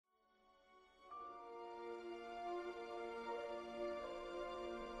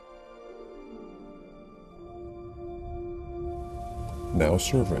Now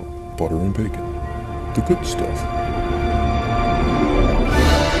serving butter and bacon. The good stuff.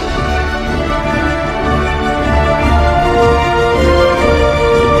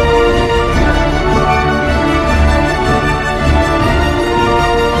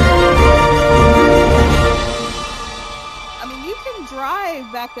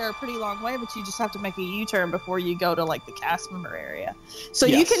 Back there a pretty long way, but you just have to make a U-turn before you go to like the cast member area. So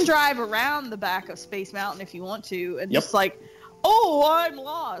Yes. you can drive around the back of Space Mountain if you want to, and Yep. just like, oh, I'm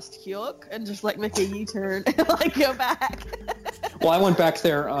lost, yuck, and just like make a U-turn and like go back. Well, I went back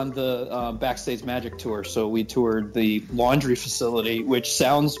there on the Backstage Magic tour, so we toured the laundry facility, which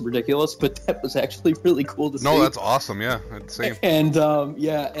sounds ridiculous, but that was actually really cool to see. No, that's awesome. Yeah, same. And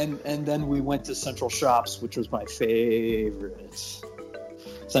and then we went to Central Shops, which was my favorite.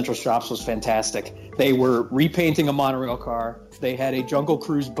 Central Shops was fantastic. They were repainting a monorail car. They had a Jungle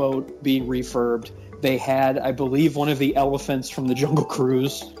Cruise boat being refurbed. They had, I believe, one of the elephants from the Jungle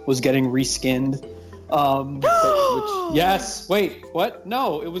Cruise was getting reskinned. Yes. Wait. What?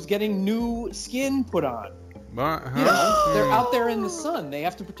 No, it was getting new skin put on. You know, they're out there in the sun. They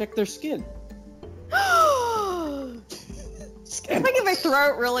have to protect their skin. It's making my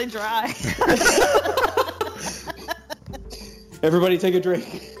throat really dry. Everybody take a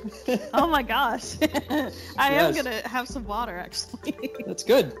drink. Oh my gosh. I am going to have some water, actually. That's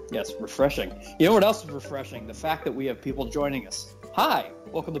good. Yes, refreshing. You know what else is refreshing? The fact that we have people joining us. Hi,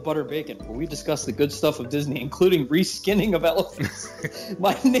 welcome to Butter Bacon, where we discuss the good stuff of Disney, including reskinning of elephants.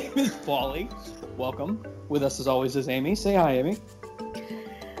 My name is Paulie. Welcome. With us, as always, is Amy. Say hi, Amy.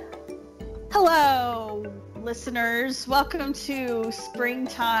 Hello, listeners. Welcome to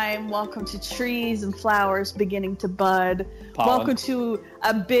springtime. Welcome to trees and flowers beginning to bud. Pollen. Welcome to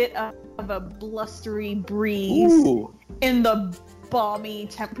a bit of a blustery breeze in the balmy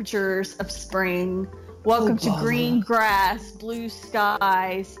temperatures of spring. Welcome to green grass, blue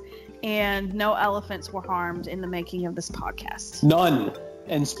skies, and no elephants were harmed in the making of this podcast. None.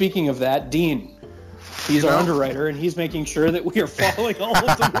 And speaking of that, Dean. He's our underwriter, and he's making sure that we are following all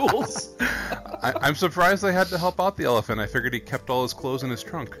of the rules. I'm surprised they had to help out the elephant. I figured he kept all his clothes in his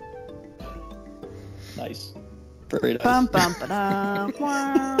trunk. Nice. Very nice. Bum, bum, ba-dum,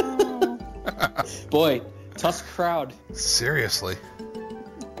 wow. Boy, Tusk crowd. Seriously.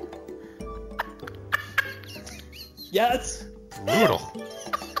 Yes. Brutal.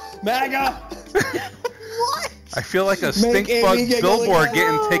 MAGA. What? I feel like a stink bug billboard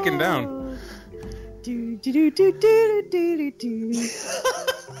getting taken down. Do do do do do do do do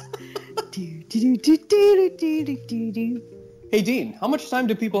do do do do do do. Hey, Dean, how much time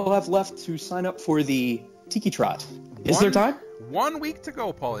do people have left to sign up for the Tiki Trot? Is there time? 1 week to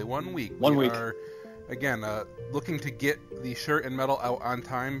go, Paulie. 1 week. 1 week. We are, again, looking to get the shirt and medal out on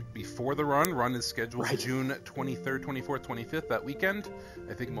time before the run. Run is scheduled June 23rd, 24th, 25th, that weekend.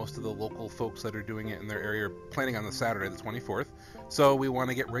 I think most of the local folks that are doing it in their area are planning on the Saturday, the 24th. So we want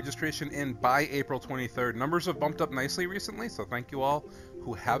to get registration in by April 23rd. Numbers have bumped up nicely recently, so thank you all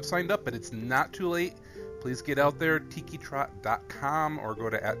who have signed up, but it's not too late. Please get out there, tikitrot.com, or go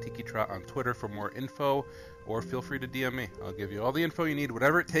to @tikitrot on Twitter for more info, or feel free to DM me. I'll give you all the info you need,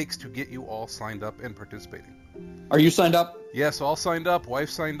 whatever it takes to get you all signed up and participating. Are you signed up? Yes, all signed up.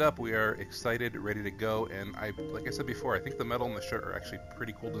 Wife signed up. We are excited, ready to go. And like I said before, I think the medal and the shirt are actually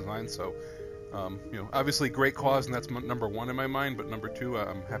pretty cool designs. So, obviously great cause, and that's number one in my mind. But number two,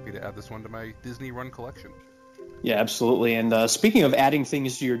 I'm happy to add this one to my Disney Run collection. Yeah, absolutely. And speaking of adding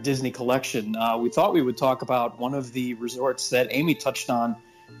things to your Disney collection, we thought we would talk about one of the resorts that Amy touched on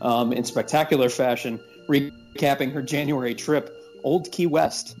in spectacular fashion, recapping her January trip, Old Key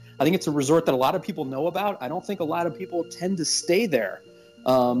West. I think it's a resort that a lot of people know about. I don't think a lot of people tend to stay there.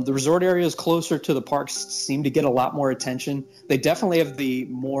 The resort areas closer to the parks seem to get a lot more attention. They definitely have the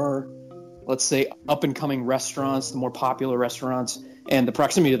more, let's say, up-and-coming restaurants, the more popular restaurants, and the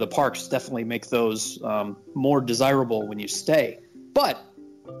proximity to the parks definitely make those more desirable when you stay. But,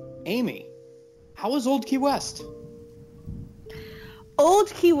 Amy, how was Old Key West? Old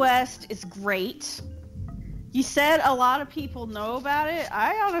Key West is great. You said a lot of people know about it.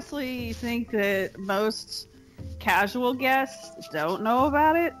 I honestly think that most casual guests don't know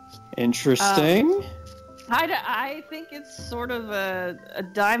about it. Interesting. I think it's sort of a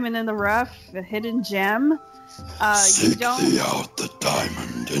diamond in the rough, a hidden gem. Seek thee out the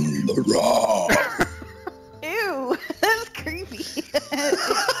diamond in the rough. Ew, that's creepy.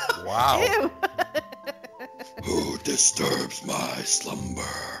 Wow. Ew. Who disturbs my slumber?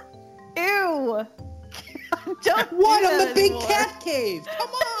 Ew. Don't What? do I'm that the big anymore. cat cave. Come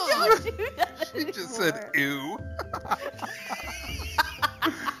on. Don't do that You just anymore. said ew.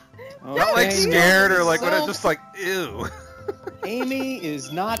 Okay. Not like scared or like what? So- Just like ew. Amy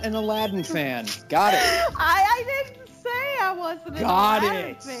is not an Aladdin fan. Got it. I didn't say I wasn't an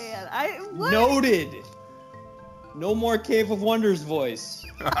Aladdin fan. Noted. No more Cave of Wonders voice.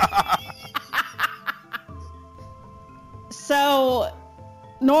 So,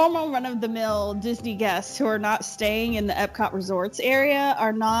 normal run-of-the-mill Disney guests who are not staying in the Epcot Resorts area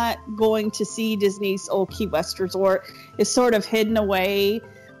are not going to see Disney's Old Key West Resort. It's sort of hidden away.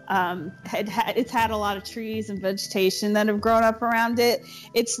 It's had a lot of trees and vegetation that have grown up around it.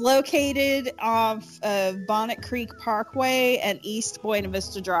 It's located off of Bonnet Creek Parkway and East Buena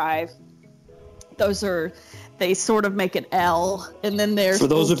Vista Drive. They sort of make an L, and then there's for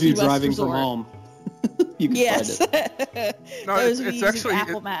those Old of you Key West driving Resort. from home. You can find it. No, it's actually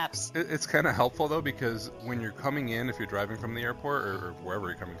Apple Maps. It's kind of helpful though, because when you're coming in, if you're driving from the airport or wherever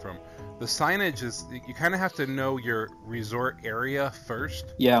you're coming from, the signage is, you kind of have to know your resort area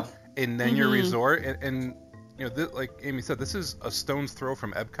first. Yeah. And then your resort, and you know, like Amy said, this is a stone's throw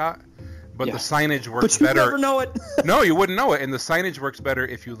from Epcot, but the signage works better. But you never know it. No, you wouldn't know it, and the signage works better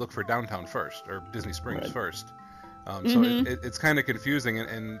if you look for downtown first or Disney Springs first. So it's kind of confusing,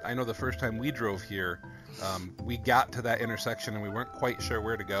 and I know the first time we drove here, we got to that intersection and we weren't quite sure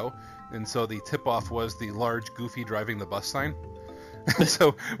where to go, and so the tip-off was the large Goofy driving the bus sign.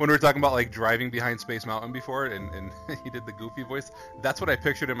 So when we were talking about like driving behind Space Mountain before, and he did the Goofy voice, that's what I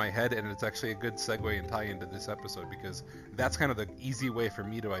pictured in my head, and it's actually a good segue and tie into this episode, because that's kind of the easy way for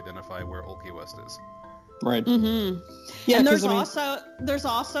me to identify where Old Key West is. Right. Yeah, and there's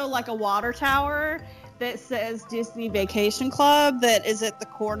also like a water tower that says Disney Vacation Club that is at the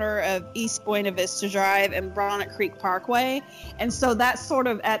corner of East Buena Vista Drive and Bonnet Creek Parkway. And so that's sort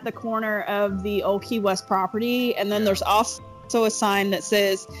of at the corner of the Old Key West property. And then there's also a sign that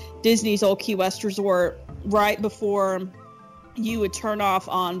says Disney's Old Key West Resort right before you would turn off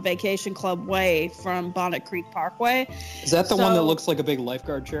on Vacation Club Way from Bonnet Creek Parkway. Is that the one that looks like a big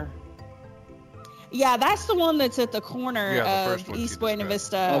lifeguard chair? Yeah, that's the one that's at the corner of East Buena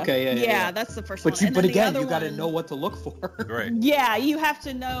Vista. Okay, yeah. That's the first one. But again, you got to know what to look for. Right. Yeah, you have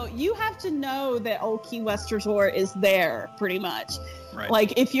to know that Old Key West Resort is there, pretty much. Right.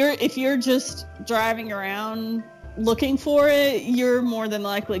 Like if you're just driving around looking for it, you're more than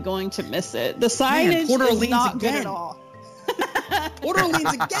likely going to miss it. The signage is not good at all. Port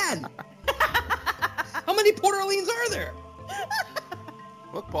Orleans again. How many Port Orleans are there?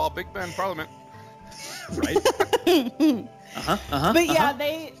 Oh, Look, Paul, Big Ben Parliament. Right. But yeah,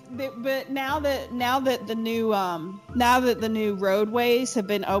 but now that the new roadways have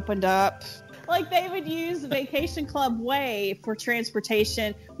been opened up, like they would use Vacation Club Way for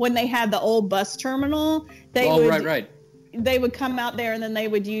transportation when they had the old bus terminal. They would come out there and then they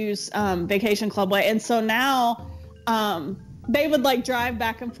would use Vacation Club Way, and so now they would like drive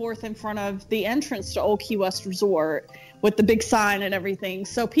back and forth in front of the entrance to Old Key West Resort with the big sign and everything.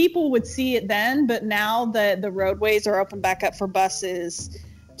 So people would see it then, but now that the roadways are open back up for buses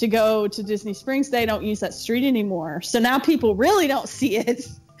to go to Disney Springs, they don't use that street anymore. So now people really don't see it.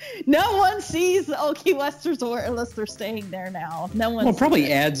 No one sees the Old Key West Resort unless they're staying there now. No one. Well, it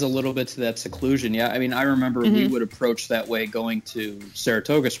probably adds a little bit to that seclusion. Yeah, I mean, I remember we would approach that way going to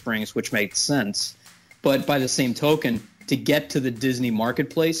Saratoga Springs, which made sense. But by the same token, to get to the Disney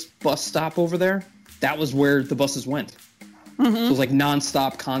Marketplace bus stop over there, that was where the buses went. So it was like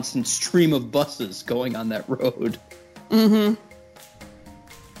nonstop, constant stream of buses going on that road.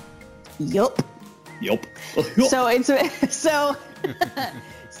 Yup. So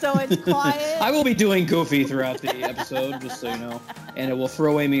it's quiet. I will be doing Goofy throughout the episode, just so you know, and it will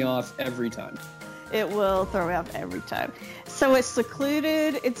throw Amy off every time. It will throw me off every time. So it's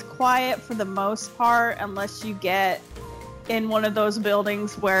secluded. It's quiet for the most part, unless you get in one of those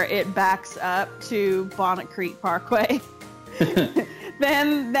buildings where it backs up to Bonnet Creek Parkway.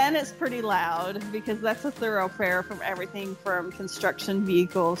 then it's pretty loud, because that's a thoroughfare from everything from construction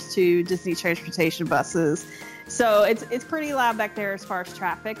vehicles to Disney transportation buses. So it's pretty loud back there as far as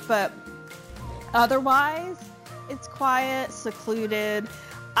traffic, but otherwise it's quiet, secluded.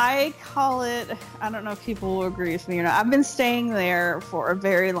 I call it, I don't know if people will agree with me or not, I've been staying there for a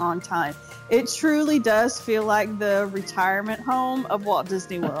very long time. It truly does feel like the retirement home of Walt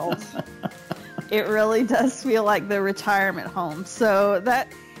Disney World. It really does feel like the retirement home. But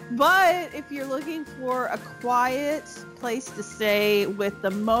if you're looking for a quiet place to stay with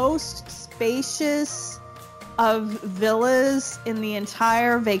the most spacious of villas in the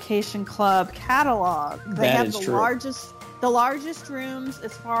entire Vacation Club catalog, they have the largest rooms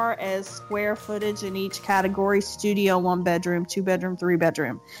as far as square footage in each category: studio, 1 bedroom, 2 bedroom, 3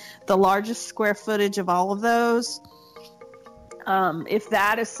 bedroom. The largest square footage of all of those. If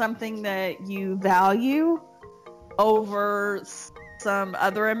that is something that you value, over some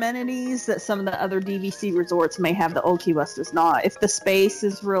other amenities that some of the other DVC resorts may have that Old Key West does not. If the space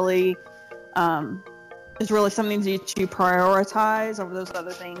is really something that you prioritize over those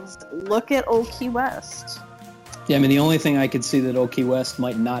other things, look at Old Key West. Yeah, I mean, the only thing I could see that Old Key West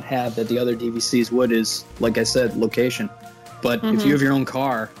might not have that the other DVCs would is, like I said, location. But if you have your own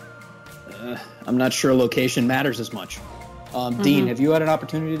car, I'm not sure location matters as much. Dean, have you had an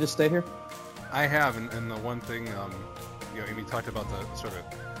opportunity to stay here? I have, and the one thing, Amy talked about the sort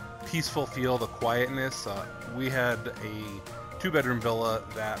of peaceful feel, the quietness. We had a 2-bedroom villa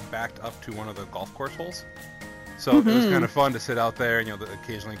that backed up to one of the golf course holes. So it was kind of fun to sit out there, and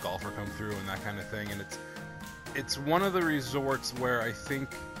occasionally a golfer come through and that kind of thing. And it's one of the resorts where I think,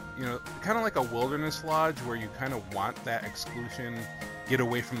 kind of like a wilderness lodge where you kind of want that exclusion, get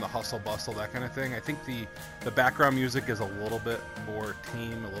away from the hustle bustle, that kind of thing. I think the background music is a little bit more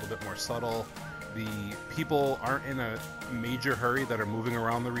tame, a little bit more subtle. The people aren't in a major hurry that are moving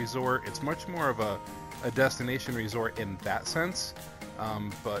around the resort. It's much more of a destination resort in that sense.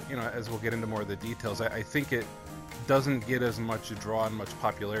 But, as we'll get into more of the details, I think it doesn't get as much draw and much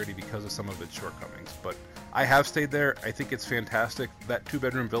popularity because of some of its shortcomings. But I have stayed there. I think it's fantastic. That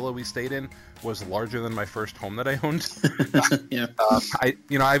 2-bedroom villa we stayed in was larger than my first home that I owned. Yeah.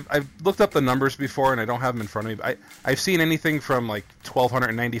 I've looked up the numbers before, and I don't have them in front of me. I've seen anything from like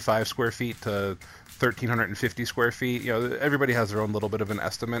 1,295 square feet to 1,350 square feet. Everybody has their own little bit of an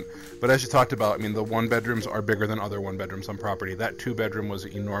estimate. But as you talked about, the 1-bedrooms are bigger than other 1-bedrooms on property. That 2-bedroom was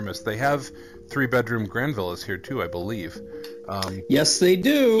enormous. They have 3-bedroom grand villas here too, I believe. Yes, they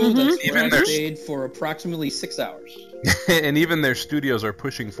do. That's even where I stayed for approximately 6 hours. And even their studios are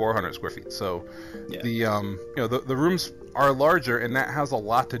pushing 400 square feet. So the the rooms are larger, and that has a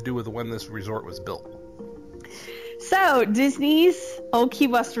lot to do with when this resort was built. So Disney's Old Key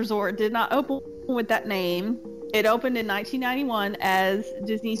West Resort did not open with that name. It opened in 1991 as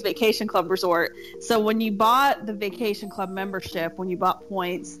Disney's Vacation Club Resort. So when you bought the Vacation Club membership, when you bought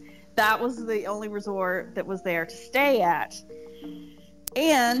points, that was the only resort that was there to stay at.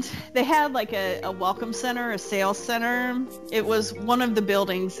 And they had like a welcome center, a sales center. It was one of the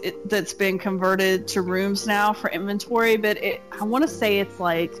buildings that's been converted to rooms now for inventory, but I want to say it's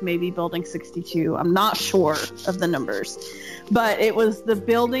like maybe building 62. I'm not sure of the numbers. But it was the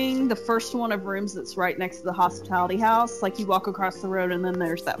building, the first one of rooms that's right next to the hospitality house. Like you walk across the road and then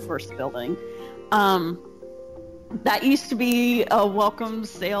there's that first building. That used to be a welcome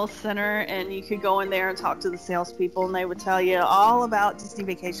sales center, and you could go in there and talk to the salespeople, and they would tell you all about Disney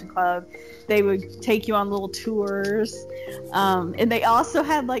Vacation Club. They would take you on little tours, and they also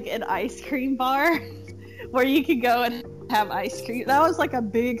had like an ice cream bar where you could go and have ice cream. That was like a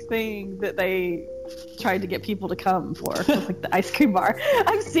big thing that they tried to get people to come for, like the ice cream bar.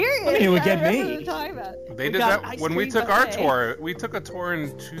 I'm serious. I mean, it would get me. They did that when we took our tour. We took a tour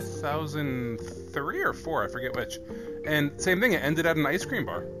in 2003 or 4, I forget which. And same thing, it ended at an ice cream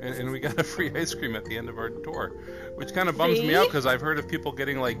bar, and we got a free ice cream at the end of our tour, which kind of bums me out because I've heard of people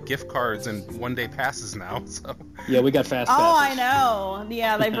getting like gift cards and 1-day passes now. So yeah, we got fast passes. Oh, I know.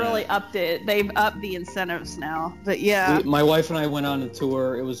 Yeah, they've really upped it. They've upped the incentives now. But yeah, my wife and I went on a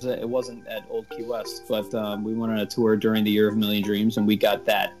tour. It wasn't at Old Key West, but we went on a tour during the Year of a Million Dreams, and we got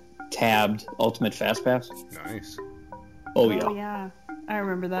that tabbed Ultimate Fast Pass. Nice. Oh yeah. Oh yeah, I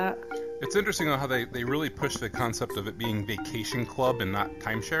remember that. It's interesting how they really push the concept of it being vacation club and not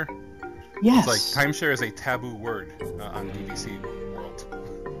timeshare. Yes. It's like timeshare is a taboo word on DVC world.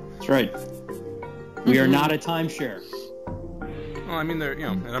 That's right. We are not a timeshare. Well, I mean, they're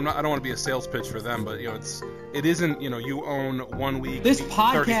and I don't want to be a sales pitch for them, but it isn't you own 1 week. This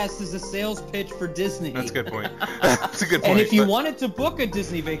podcast is a sales pitch for Disney. That's a good point. That's a good point. And if you wanted to book a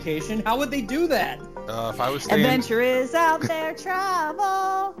Disney vacation, how would they do that? If I was staying, adventure is out there,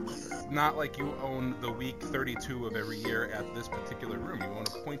 travel. Not like you own the week 32 of every year at this particular room. You own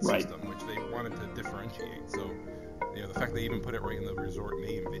a point system, which they wanted to differentiate. So, the fact they even put it right in the resort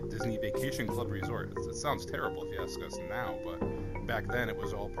name, Disney Vacation Club Resort, it sounds terrible if you ask us now, but back then it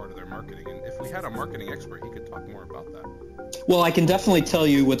was all part of their marketing. And if we had a marketing expert, he could talk more about that. Well, I can definitely tell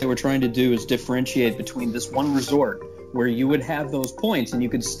you what they were trying to do is differentiate between this one resort where you would have those points and you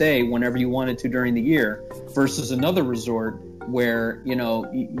could stay whenever you wanted to during the year versus another resort where,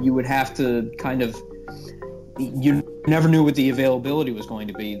 you would have to kind of, you never knew what the availability was going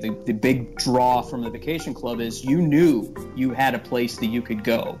to be. The big draw from the vacation club is you knew you had a place that you could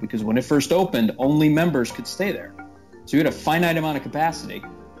go because when it first opened, only members could stay there. So you had a finite amount of capacity.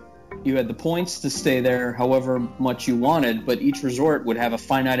 You had the points to stay there however much you wanted, but each resort would have a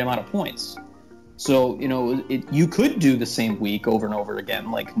finite amount of points. So, you could do the same week over and over again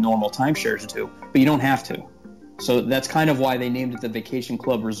like normal timeshares do, but you don't have to. So that's kind of why they named it the Vacation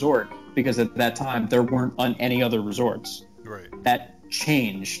Club Resort, because at that time there weren't on any other resorts. Right. That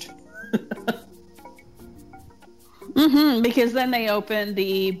changed. Because then they opened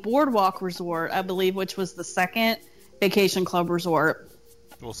the Boardwalk Resort, I believe, which was the second Vacation Club Resort.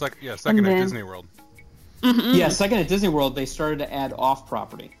 Well, second at Disney World. Yeah, second at Disney World, they started to add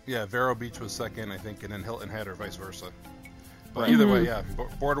off-property. Yeah, Vero Beach was second, I think, and then Hilton Head or vice versa. But either way, yeah,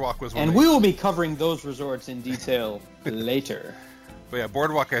 Boardwalk was one. And we will be covering those resorts in detail later. But yeah,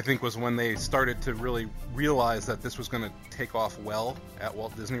 Boardwalk, I think, was when they started to really realize that this was going to take off well at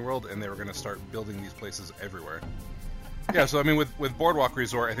Walt Disney World, and they were going to start building these places everywhere. Yeah, so I mean, with Boardwalk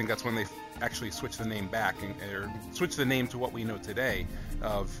Resort, I think that's when they actually switched the name back, or switched the name to what we know today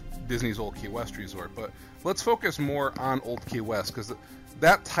of Disney's Old Key West Resort. But let's focus more on Old Key West, because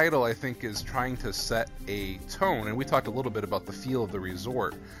that title, I think, is trying to set a tone, and we talked a little bit about the feel of the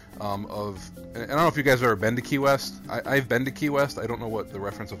resort. I don't know if you guys have ever been to Key West. I've been to Key West. I don't know what the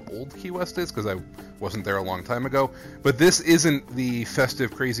reference of Old Key West is, because I wasn't there a long time ago. But this isn't the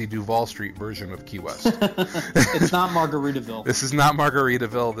festive, crazy Duval Street version of Key West. It's not Margaritaville. This is not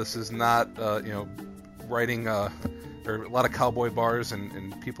Margaritaville. This is not, riding... or a lot of cowboy bars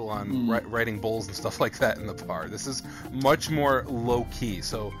and people on riding bulls and stuff like that in the bar. This is much more low key.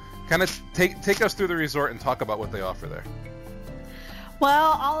 So, kind of take us through the resort and talk about what they offer there.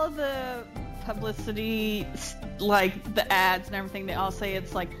 Well, all of the publicity, like the ads and everything, they all say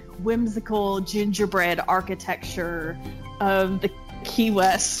it's like whimsical gingerbread architecture of the Key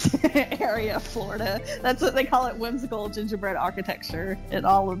West area of Florida. That's what they call it, whimsical gingerbread architecture in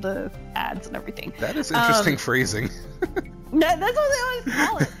all of the ads and everything. That is interesting phrasing. No, that's what they always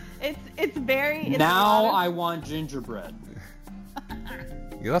call it. It's very... Now I want gingerbread.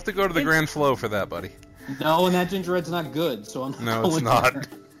 You'll have to go to the Grand Flow for that, buddy. No, and that gingerbread's not good, so I'm No, it's not.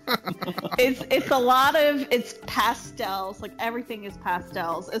 It's pastels. Like, everything is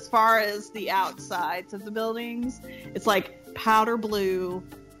pastels. As far as the outsides of the buildings, it's like powder blue,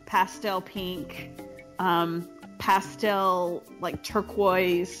 pastel pink, pastel like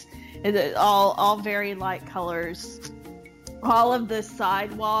turquoise. It's all very light colors. All of the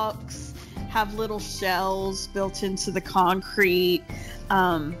sidewalks have little shells built into the concrete.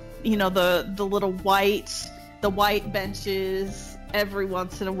 The little white benches every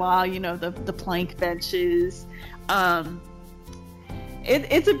once in a while, the plank benches.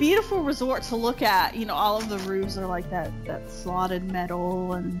 It's a beautiful resort to look at. All of the roofs are like that slotted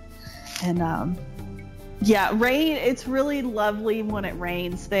metal and rain. It's really lovely when it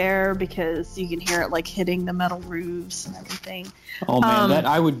rains there because you can hear it like hitting the metal roofs and everything. Oh man,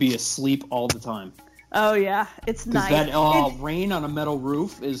 I would be asleep all the time. Oh yeah, it's nice. Rain on a metal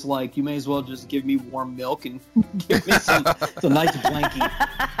roof is like, you may as well just give me warm milk and give me some nice blankie.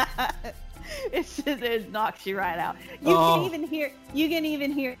 It knocks you right out. You can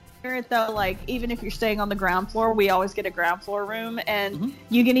even hear it though. Like, even if you're staying on the ground floor, we always get a ground floor room, and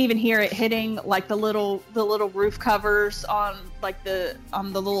you can even hear it hitting like the little roof covers on the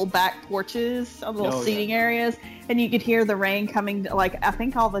little back porches, on the little seating areas, and you could hear the rain coming. Like, I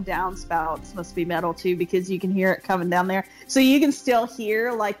think all the downspouts must be metal too, because you can hear it coming down there. So you can still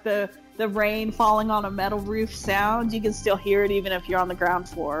hear like the rain falling on a metal roof sound. You can still hear it even if you're on the ground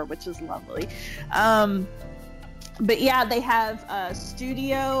floor, which is lovely. But yeah, they have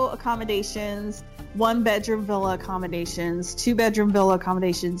studio accommodations, 1-bedroom villa accommodations, 2-bedroom villa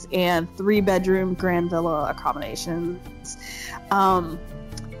accommodations, and 3-bedroom grand villa accommodations.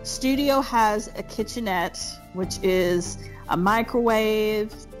 Studio has a kitchenette, which is a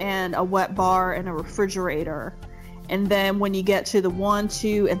microwave and a wet bar and a refrigerator. And then when you get to the 1,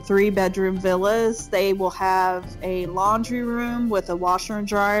 2, and 3-bedroom villas, they will have a laundry room with a washer and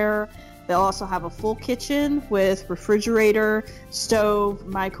dryer. They'll also have a full kitchen with refrigerator, stove,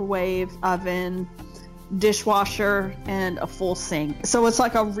 microwave, oven, dishwasher, and a full sink. So it's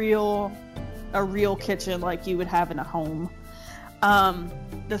like a real kitchen like you would have in a home.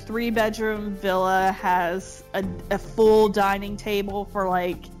 The 3-bedroom villa has a full dining table for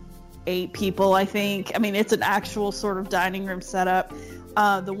like 8 people, I think. I mean, it's an actual sort of dining room setup.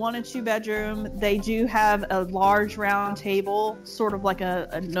 The 1 and 2 bedroom, they do have a large round table, sort of like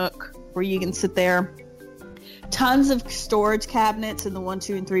a nook where you can sit there. Tons of storage cabinets in the 1,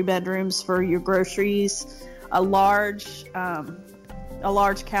 2, and 3 bedrooms for your groceries. A large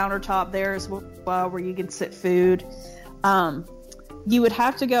countertop there as well where you can sit food. You would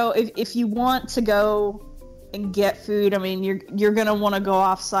have to go if you want to go and get food. I mean, you're gonna want to go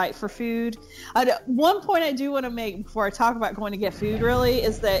off site for food. One point I do want to make before I talk about going to get food really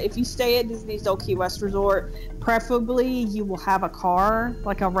is that if you stay at Disney's Old Key West Resort, preferably you will have a car,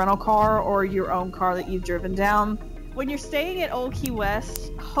 like a rental car or your own car that you've driven down. When you're staying at Old Key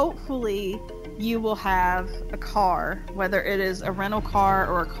West, hopefully you will have a car, whether it is a rental car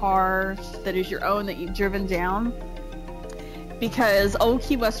or a car that is your own that you've driven down, because Old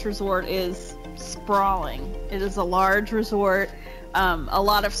Key West Resort is sprawling. It is a large resort, a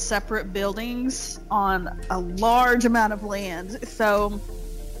lot of separate buildings on a large amount of land, so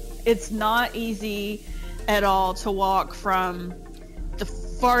it's not easy at all to walk from the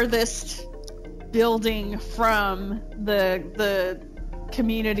farthest building from the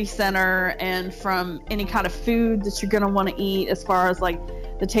community center and from any kind of food that you're going to want to eat, as far as like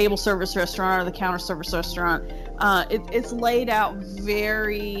the table service restaurant or the counter service restaurant. It's laid out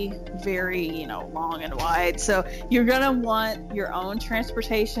very, very, long and wide. So you're going to want your own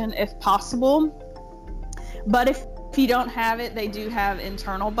transportation if possible. But if you don't have it, they do have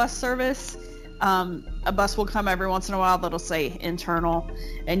internal bus service. A bus will come every once in a while that'll say internal,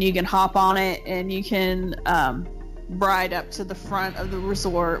 and you can hop on it and you can ride up to the front of the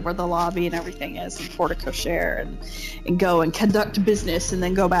resort where the lobby and everything is, and portico share, and go and conduct business and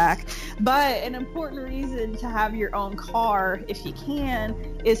then go back. But an important reason to have your own car, if you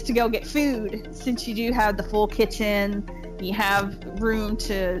can, is to go get food, since you do have the full kitchen. You have room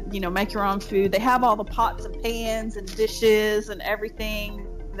to, make your own food. They have all the pots and pans and dishes and everything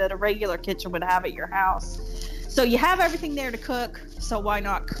that a regular kitchen would have at your house. So you have everything there to cook, so why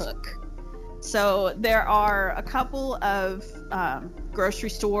not cook? So there are a couple of grocery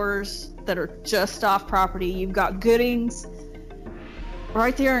stores that are just off property. You've got Goodings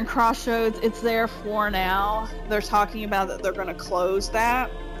right there in Crossroads. It's there for now. They're talking about that they're going to close that.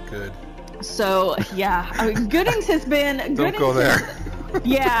 Good. So yeah, I mean, Goodings has been. Don't go there.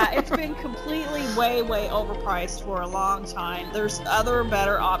 Yeah, it's been completely way overpriced for a long time. There's other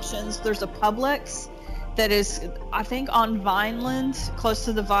better options. There's a Publix that is, I think, on Vineland, close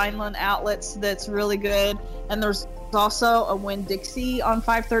to the Vineland outlets, that's really good. And there's also a Winn-Dixie on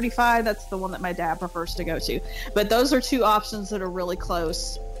 535. That's the one that my dad prefers to go to. But those are two options that are really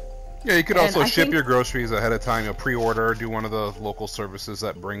close. Yeah, you could also ship your groceries ahead of time. You'll pre-order, do one of the local services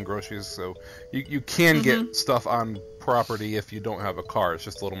that bring groceries. So you can get stuff on property if you don't have a car. It's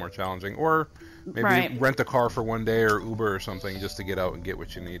just a little more challenging. Or maybe rent a car for one day or Uber or something just to get out and get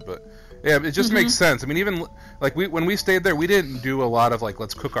what you need. But yeah, it just makes sense. I mean, even like when we stayed there, we didn't do a lot of like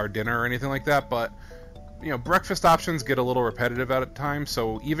let's cook our dinner or anything like that. But breakfast options get a little repetitive at a time.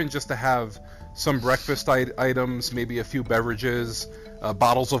 So even just to have some breakfast items, maybe a few beverages,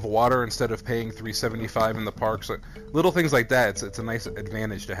 bottles of water instead of paying $3.75 in the parks, little things like that. It's a nice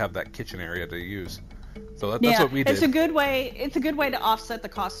advantage to have that kitchen area to use. So that's what we did. It's a good way to offset the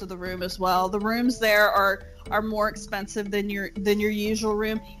cost of the room as well. The rooms there are more expensive than your usual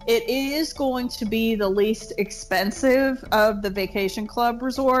room. It is going to be the least expensive of the vacation club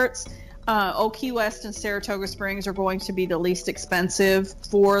resorts. Old Key West and Saratoga Springs are going to be the least expensive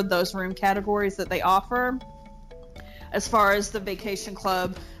for those room categories that they offer. As far as the vacation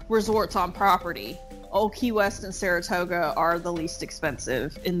club resorts on property, Old Key West and Saratoga are the least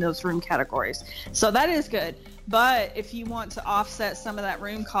expensive in those room categories. So that is good. But if you want to offset some of that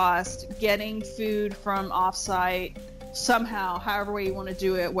room cost, getting food from offsite somehow, however way you want to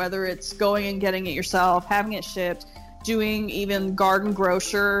do it, whether it's going and getting it yourself, having it shipped, doing even garden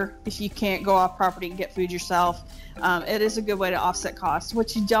grocer if you can't go off property and get food yourself, it is a good way to offset costs.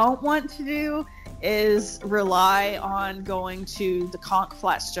 What you don't want to do is rely on going to the Conch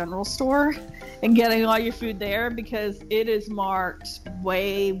Flats General Store and getting all your food there, because it is marked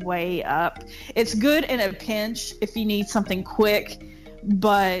way up. It's good in a pinch if you need something quick,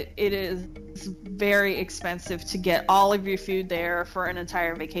 but it is very expensive to get all of your food there for an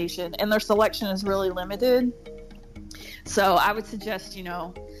entire vacation, and their selection is really limited. So I would suggest,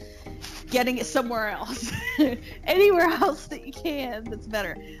 getting it somewhere else. Anywhere else that you can, that's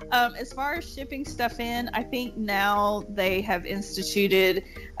better. As far as shipping stuff in, I think now they have instituted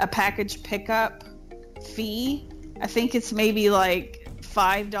a package pickup fee. I think it's maybe like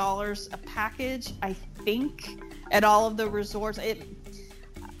 $5 a package, I think, at all of the resorts.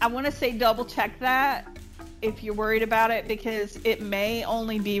 I want to say double check that if you're worried about it, because it may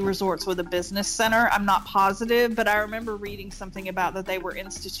only be resorts with a business center. I'm not positive, but I remember reading something about that they were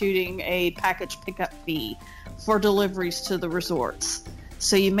instituting a package pickup fee for deliveries to the resorts.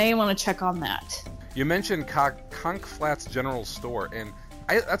 So you may want to check on that. You mentioned Conch Flats General Store, and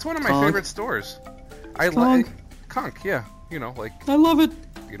that's one of my favorite stores. I like Conch, yeah. I love it.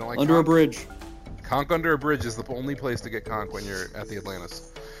 You don't like Under Conch? a bridge. Conch under a bridge is the only place to get conch when you're at the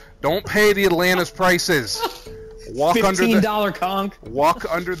Atlantis. Don't pay the Atlantis prices. Walk $15 conch. Walk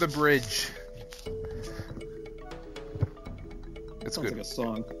under the bridge. It's Sounds good. like a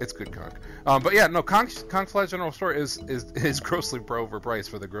song. It's good conch. But yeah, no, Conch Flat General Store is grossly overpriced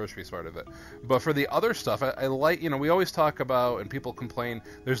for the grocery part of it. But for the other stuff, I like, we always talk about, and people complain,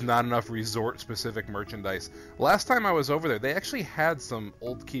 there's not enough resort-specific merchandise. Last time I was over there, they actually had some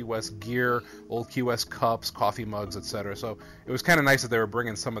Old Key West gear, Old Key West cups, coffee mugs, etc. So it was kind of nice that they were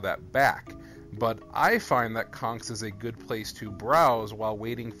bringing some of that back. But I find that Conch's is a good place to browse while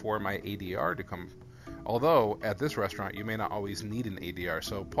waiting for my ADR to come. Although, at this restaurant, you may not always need an ADR.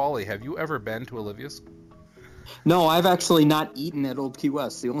 So, Paulie, have you ever been to Olivia's? No, I've actually not eaten at Old Key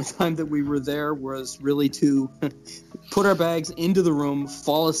West. The only time that we were there was really to put our bags into the room,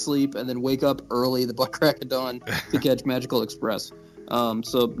 fall asleep, and then wake up early the butt crack of dawn to catch Magical Express.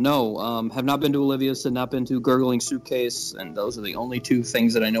 So, no, have not been to Olivia's and not been to Gurgling Suitcase, and those are the only two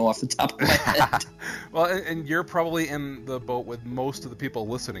things that I know off the top of my head. Well, and you're probably in the boat with most of the people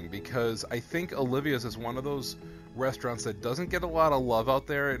listening, because I think Olivia's is one of those restaurants that doesn't get a lot of love out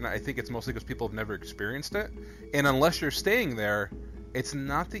there, and I think it's mostly because people have never experienced it. And unless you're staying there, it's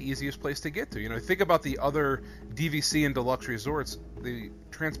not the easiest place to get to. Think about the other DVC and deluxe resorts, the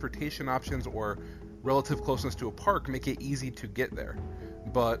transportation options or relative closeness to a park make it easy to get there,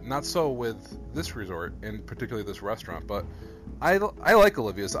 but not so with this resort, and particularly this restaurant. But I like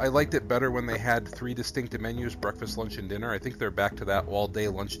Olivia's. I liked it better when they had 3 distinct menus, breakfast, lunch, and dinner. I think they're back to that all-day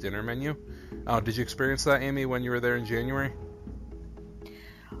lunch, dinner menu. Did you experience that, Amy, when you were there in January?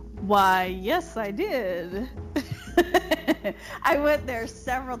 Why, yes, I did. I went there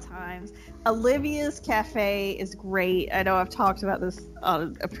several times. Olivia's Cafe is great. I know I've talked about this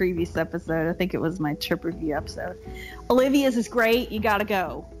on a previous episode. I think it was my trip review episode. Olivia's is great. You gotta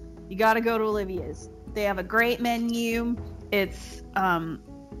go. You gotta go to Olivia's. They have a great menu. It's a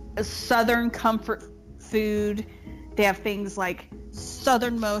southern comfort food. They have things like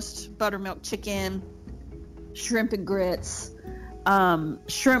southernmost buttermilk chicken, shrimp and grits,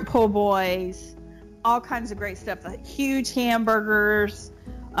 shrimp po' boys, all kinds of great stuff. Huge hamburgers,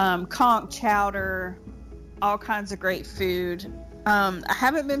 conch chowder, all kinds of great food. I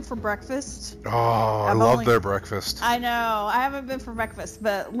haven't been for breakfast. Oh, I love their breakfast. I know. I haven't been for breakfast,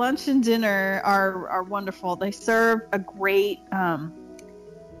 but lunch and dinner are wonderful. They serve a great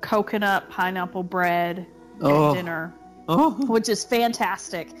coconut pineapple bread at dinner, which is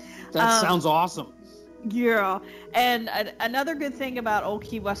fantastic. That sounds awesome. Yeah, and another good thing about Old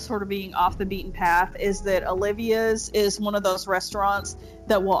Key West sort of being off the beaten path is that Olivia's is one of those restaurants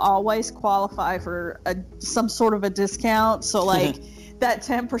that will always qualify for some sort of a discount. So like that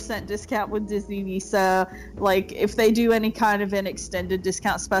 10% discount with Disney Visa, like if they do any kind of an extended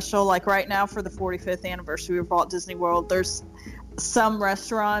discount special, like right now for the 45th anniversary of Walt Disney World, there's some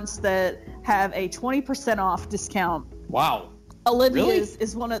restaurants that have a 20% off discount. Wow. Olivia's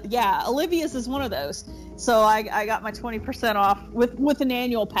is one of Olivia's is one of those. So I got my 20% off with an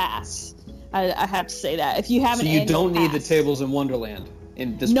annual pass. I have to say that. If you have you don't need the Tables in Wonderland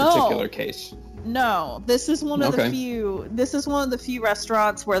in this particular case. No, this is one of the few. This is one of the few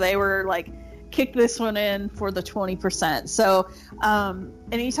restaurants where they were like, kick this one in for the 20%. So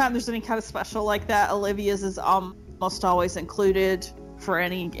anytime there's any kind of special like that, Olivia's is almost always included for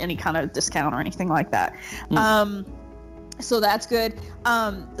any kind of discount or anything like that. So that's good.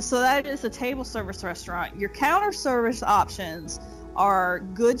 So that is a table service restaurant. Your counter service options are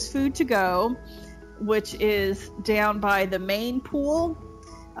Goods Food to Go, which is down by the main pool.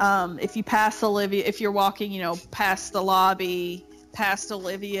 If you pass Olivia, if you're walking, past the lobby, past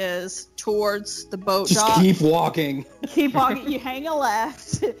Olivia's towards the boat dock. Just keep walking. Keep walking. You hang a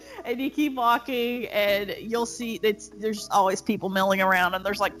left, and you keep walking, and you'll see there's always people milling around, and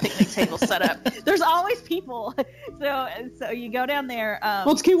there's like picnic tables set up. There's always people. So you go down there.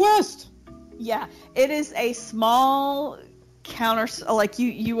 Well, it's Key West. Yeah, it is a small counter. Like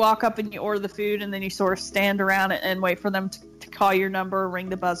you walk up and you order the food, and then you sort of stand around it and wait for them to call your number, ring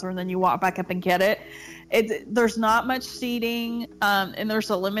the buzzer, and then you walk back up and get it. There's not much seating, and there's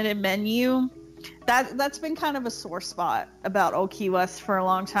a limited menu. That's been kind of a sore spot about Old Key West for a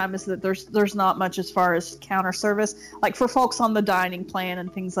long time, is that there's not much as far as counter service, like for folks on the dining plan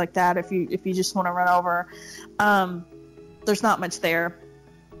and things like that. If you just want to run over, there's not much there.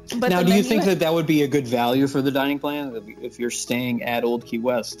 But now, do you think that would be a good value for the dining plan if you're staying at Old Key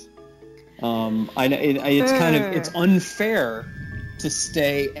West? It's unfair to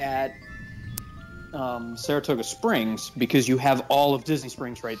stay at Saratoga Springs because you have all of Disney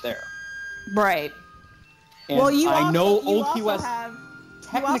Springs right there. Right. And well, you I also, know you Old also Key West have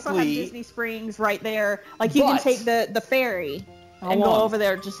you also have Disney Springs right there. Like you can take the ferry and go over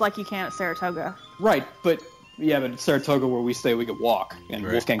there just like you can at Saratoga. Right, but at Saratoga where we stay, we could walk, and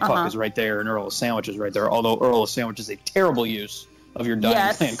Wolfgang Puck is right there, and Earl of Sandwich is right there. Although Earl of Sandwich is a terrible use of your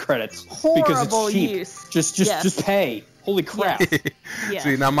dining plan credits because it's cheap. Use. Just pay. Holy crap! Yes.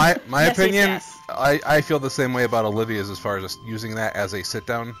 See, now my opinion, I feel the same way about Olivia's as far as just using that as a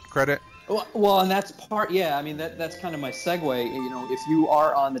sit-down credit. Well, and that's part. Yeah, I mean that's kind of my segue. You know, if you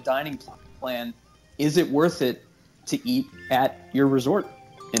are on the dining plan, is it worth it to eat at your resort?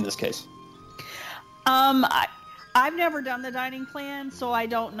 In this case, I've never done the dining plan, so I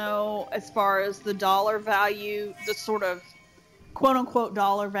don't know as far as the dollar value, the sort of quote-unquote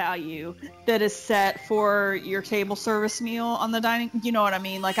dollar value that is set for your table service meal on the dining. You know what I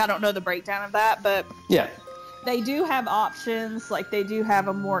mean? Like, I don't know the breakdown of that, but yeah, they do have options. Like, they do have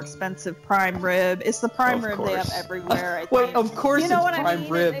a more expensive prime rib. It's the prime rib they have everywhere, I think. Well, of course, you know it's prime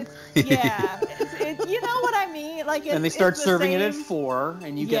rib. You know what I mean? Like, and they start serving it at 4,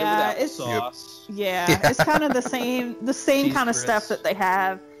 and you get it without sauce. Yeah, it's kind of the same kind of stuff that they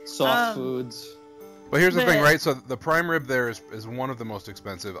have. Soft foods. Well, here's the thing, right? So the prime rib there is one of the most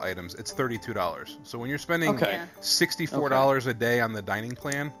expensive items. It's $32. So when you're spending $64 a day on the dining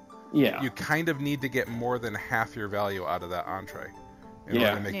plan, you kind of need to get more than half your value out of that entree in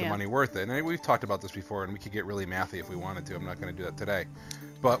order to make the money worth it. And we've talked about this before, and we could get really mathy if we wanted to. I'm not going to do that today.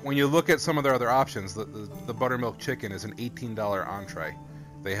 But when you look at some of their other options, the buttermilk chicken is an $18 entree.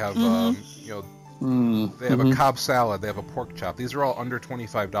 They have they have a Cobb salad. They have a pork chop. These are all under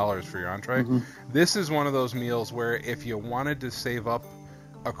 $25 for your entree. This is one of those meals where if you wanted to save up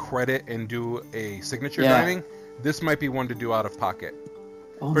a credit and do a signature dining, this might be one to do out of pocket.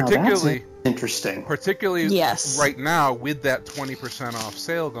 Oh, particularly interesting. Particularly right now with that 20% off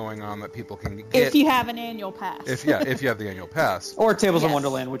sale going on that people can get. If you have an annual pass. If you have the annual pass. Or Tables of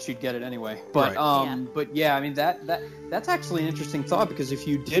Wonderland, which you'd get it anyway. But but I mean that's actually an interesting thought, because if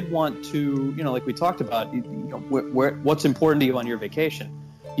you did want to, like we talked about, what's important to you on your vacation,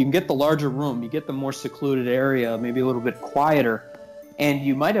 you can get the larger room, you get the more secluded area, maybe a little bit quieter, and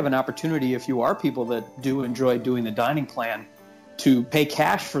you might have an opportunity, if you are people that do enjoy doing the dining plan, to pay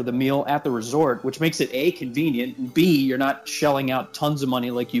cash for the meal at the resort, which makes it A, convenient, and B, you're not shelling out tons of money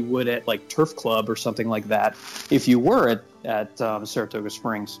like you would at like Turf Club or something like that if you were at Saratoga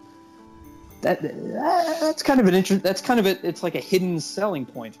Springs. That's kind of an interest. That's kind of it. It's like a hidden selling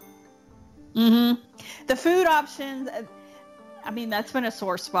point. The food options. I mean, that's been a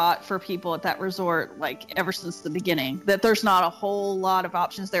sore spot for people at that resort, like ever since the beginning. That there's not a whole lot of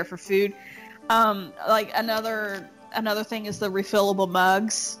options there for food. Like Another thing is the refillable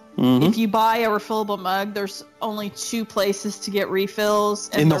mugs. If you buy a refillable mug, there's only 2 places to get refills.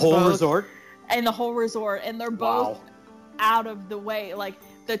 And in the whole resort? In the whole resort. And they're both out of the way. Like,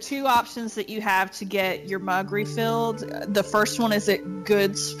 the 2 options that you have to get your mug refilled, the first one is at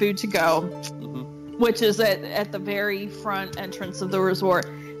Goods Food to Go, which is at the very front entrance of the resort.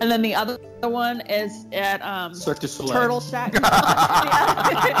 And then the other one is at Cirque du Soleil. Turtle Shack. No.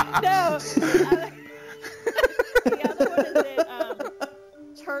 The other one is at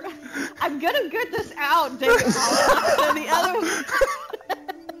I'm gonna get this out, David. So the other one.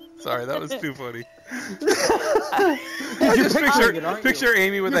 Sorry, that was too funny. Just picture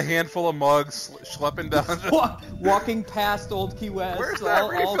Amy with a handful of mugs schlepping down. Walking past Old Key West. Where's that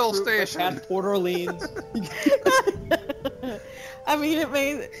refill station? Past Port Orleans. I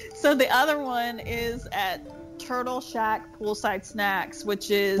mean, so the other one is at Turtle Shack Poolside Snacks,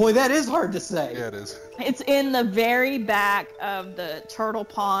 which is... Boy, that is hard to say. Yeah, it is. It's in the very back of the Turtle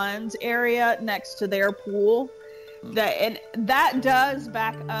Ponds area next to their pool. That does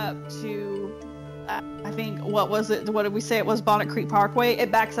back up to, I think, what did we say it was? Bonnet Creek Parkway.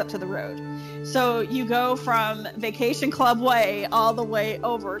 It backs up to the road. So you go from Vacation Club Way all the way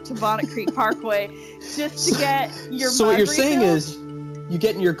over to Bonnet Creek Parkway just to get your So mug what you're refilled. saying is you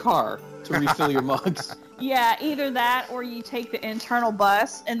get in your car to refill your mugs. Yeah, either that or you take the internal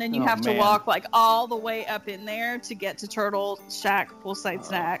bus, and then you have to walk like all the way up in there to get to Turtle Shack Poolside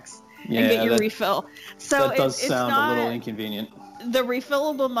Snacks and get your refill. So that does sound not, a little inconvenient. The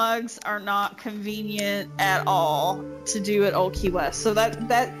refillable mugs are not convenient at all to do at Old Key West. So that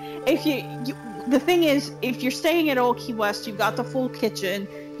if you the thing is, if you're staying at Old Key West, you've got the full kitchen.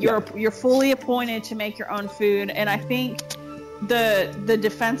 You're fully appointed to make your own food, and I think the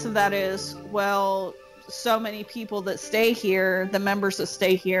defense of that is, well, so many people that stay here, the members that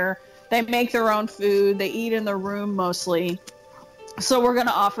stay here, they make their own food, they eat in their room mostly, so we're going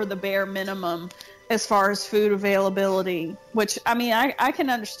to offer the bare minimum as far as food availability, which I mean I can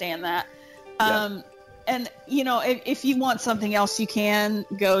understand that. And if you want something else, you can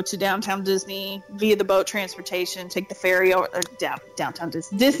go to downtown Disney via the boat transportation. Take the ferry over downtown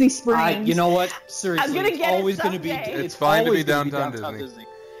Disney Springs. You know what? Seriously, I'm gonna it's get it always going to be. someday. It's fine to be always gonna downtown Disney.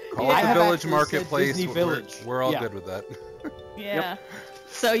 Call Yeah. it I the have Village actually said Marketplace. Disney Village. We're all Yeah. good with that. Yeah. Yep.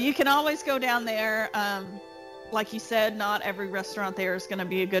 So you can always go down there. Like you said, not every restaurant there is going to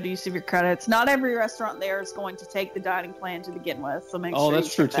be a good use of your credits. Not every restaurant there is going to take the dining plan to begin with. So make sure.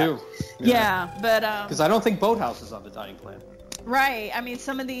 That's true too. Yeah, but Because I don't think Boathouse is on the dining plan. right. I mean,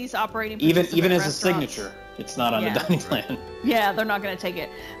 some of these operating Even participant as a restaurants- signature, it's not on Yeah. the dining plan. Yeah, they're not going to take it.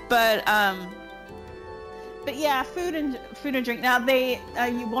 But yeah, food and drink. Now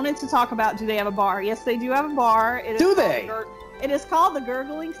you wanted to talk about, do they have a bar? Yes, they do have a bar. It is Do called they? It is called the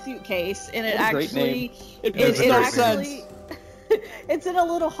Gurgling Suitcase, and it What a great actually name. It It's makes a it no great actually it's in a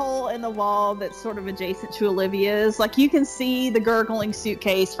little hole in the wall that's sort of adjacent to Olivia's. Like, you can see the Gurgling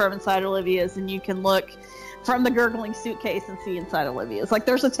Suitcase from inside Olivia's, and you can look from the Gurgling Suitcase and see inside Olivia's. Like,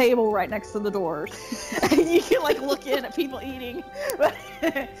 there's a table right next to the doors. You can like look in at people eating.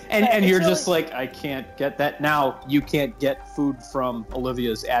 And you're just like, I can't get that. Now you can't get food from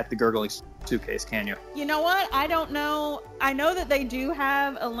Olivia's at the Gurgling Suitcase, can you? You know what? I don't know. I know that they do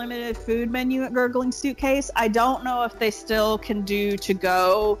have a limited food menu at Gurgling Suitcase. I don't know if they still can do to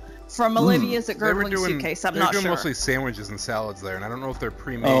go from Olivia's at Gurgling Suitcase. I'm they were not doing sure. mostly sandwiches and salads there, and I don't know if they're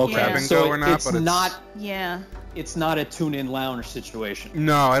pre-made okay. grab and So go or not. it's But not. Yeah. It's not a tune-in lounge situation.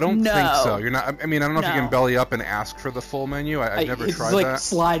 No, I don't think No. so. You're not. I mean, I don't know if you No. can belly up and ask for the full menu. I've never it's tried like that.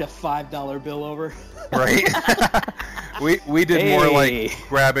 slide a $5 bill over. Right. we did more Hey. like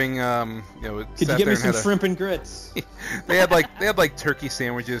grabbing. Could sat you get there me and some had shrimp and grits? they had like turkey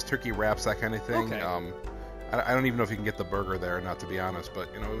sandwiches, turkey wraps, that kind of thing. Okay. I don't even know if you can get the burger there or not, to be honest. But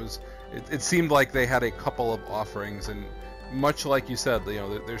it seemed like they had a couple of offerings, and much like you said,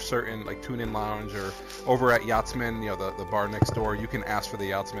 there's certain like tune-in lounge or over at Yachtsman, the bar next door, you can ask for the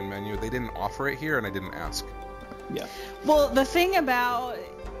Yachtsman menu. They didn't offer it here, and I didn't ask. Yeah. Well, the thing about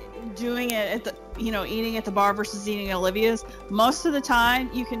doing it at the, eating at the bar versus eating at Olivia's, most of the time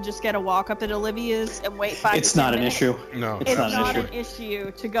you can just get a walk up at Olivia's and wait 5 It's to 10 not an minutes. issue. No, It's not not an an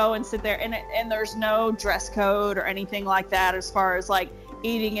issue to go and sit there, and there's no dress code or anything like that as far as like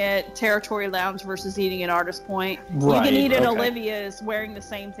eating at Territory Lounge versus eating at Artist Point. You Right, can eat at okay. Olivia's wearing the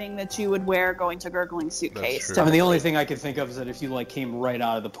same thing that you would wear going to Gurgling Suitcase. true. I mean, the only thing I could think of is that if you like came right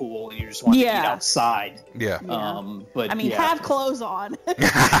out of the pool and you just wanted to eat Yeah. outside. Yeah. Yeah. But I mean, yeah. have clothes on.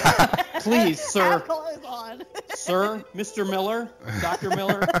 Please, sir. Have clothes on. Sir, Mr. Miller, Dr.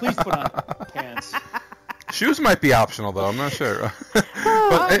 Miller, please put on pants. Shoes might be optional, though. I'm not sure.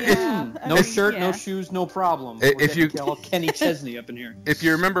 Oh, But yeah. I No mean, shirt, no yeah. shoes, no problem. If We're getting you- all Kenny Chesney up in here. if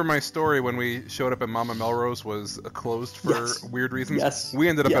you remember my story when we showed up at Mama Melrose was closed for Yes. weird reasons. Yes. We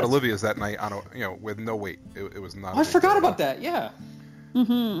ended up at Yes. Olivia's that night on with no wait. It was not. Oh, I forgot about that. Yeah.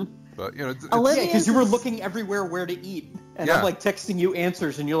 Mm-hmm. But Olivia- Yeah, because you were looking everywhere where to eat, and Yeah. I'm like texting you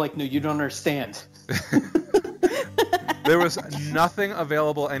answers, and you're like, "No, you don't understand." there was nothing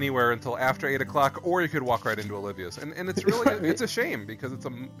available anywhere until after 8 o'clock, or you could walk right into Olivia's, and it's really it's a shame because it's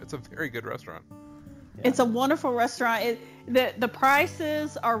a very good restaurant. It's a wonderful restaurant. The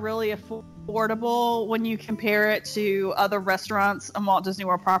prices are really affordable when you compare it to other restaurants on Walt Disney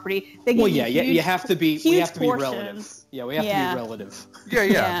World property. They give Well, you yeah, huge, you have to be. We huge have to be portions. relative. Yeah, we have Yeah. to be relative. Yeah,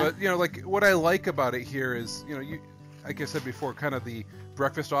 Yeah. but like what I like about it here is like I said before, kind of the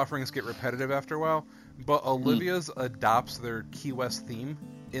breakfast offerings get repetitive after a while, but Olivia's adopts their Key West theme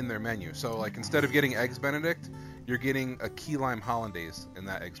in their menu. So like instead of getting Eggs Benedict, you're getting a key lime hollandaise in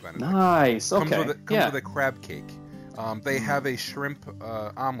that Eggs Benedict. Nice. Okay. Comes yeah. with a crab cake. They have a shrimp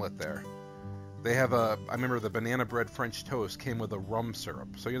omelet there. They have I remember the banana bread French toast came with a rum syrup.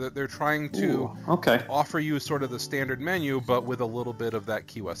 So they're trying to Ooh, okay. offer you sort of the standard menu, but with a little bit of that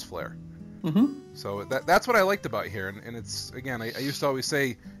Key West flair. Mm-hmm. So that's what I liked about here, and it's again I used to always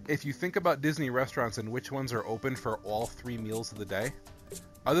say, if you think about Disney restaurants and which ones are open for all 3 meals of the day,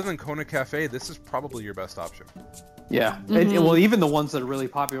 other than Kona Cafe, this is probably your best option. Yeah. Well, even the ones that are really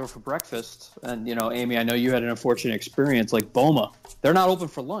popular for breakfast, and Amy, I know you had an unfortunate experience, like Boma. They're not open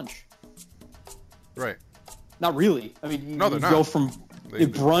for lunch. Right. Not really. I mean, No, you they're not. go from They-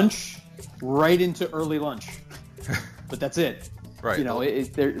 brunch right into early lunch, but that's it. Right.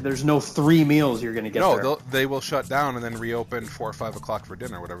 There's no 3 meals you're going to get there. No, they will shut down and then reopen 4 or 5 o'clock for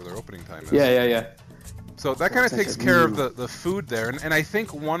dinner, whatever their opening time is. Yeah. So that kind of That's takes like care of new. the food there, and I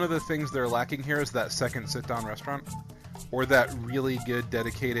think one of the things they're lacking here is that second sit-down restaurant, or that really good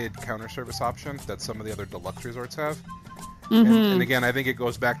dedicated counter service option that some of the other deluxe resorts have. And again, I think it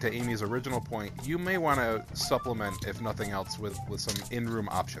goes back to Amy's original point. You may want to supplement, if nothing else, with some in-room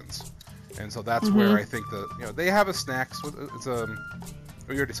options. And so that's where I think they have a snacks. It's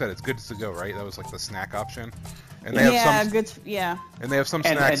we already said it's good to go, right? That was like the snack option. And they have some, good. Yeah. And they have some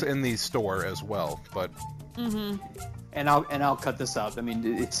snacks in the store as well, but. And I'll cut this out. I mean,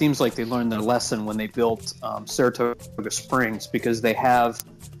 it seems like they learned their lesson when they built Saratoga Springs, because they have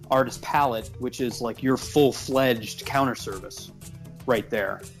Artist Palette, which is like your full-fledged counter service right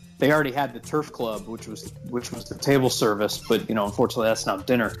there. They already had the Turf Club, which was the table service, but unfortunately that's now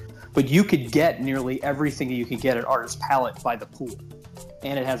dinner. But you could get nearly everything you could get at Artist Palette by the pool,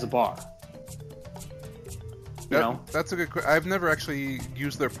 and it has a bar. That's a good question. I've never actually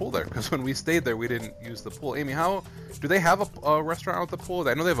used their pool there, because when we stayed there, we didn't use the pool. Amy, how do they have a restaurant with the pool?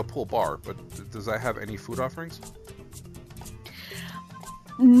 I know they have a pool bar, but does that have any food offerings?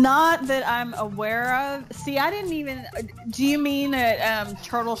 Not that I'm aware of. See, I didn't even. Do you mean at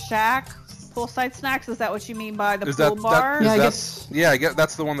Turtle Shack poolside snacks? Is that what you mean by the pool bar? I guess. Yeah, I guess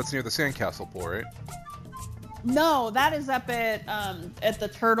that's the one that's near the sandcastle pool, right? No, that is up at the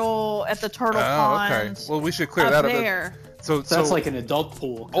turtle pond. Okay. Well, we should clear that up there. So that's like an adult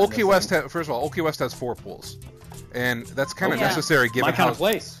pool. Old Key West first of all, Old Key West has 4 pools, and that's kind of necessary given my kind of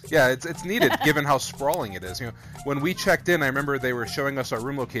place. Yeah, it's needed given how sprawling it is. When we checked in, I remember they were showing us our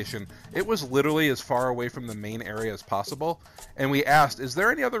room location. It was literally as far away from the main area as possible, and we asked, "Is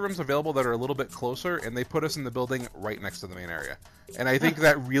there any other rooms available that are a little bit closer?" And they put us in the building right next to the main area, and I think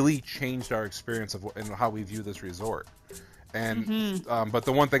that really changed our experience and how we view this resort. And but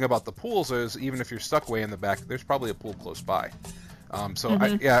the one thing about the pools is, even if you're stuck way in the back, there's probably a pool close by.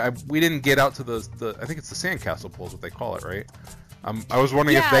 We didn't get out to the I think it's the sandcastle pool is what they call it, right? I was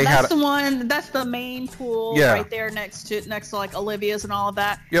wondering if they had. Yeah, that's the one. That's the main pool right there next to like Olivia's and all of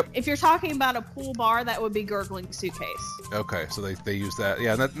that. Yep. If you're talking about a pool bar, that would be Gurgling Suitcase. Okay, so they use that.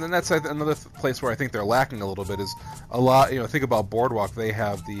 Yeah, and that's another place where I think they're lacking a little bit is a lot. Think about Boardwalk. They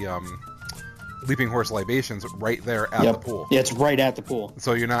have the Leaping Horse Libations right there at the pool. Yeah, it's right at the pool.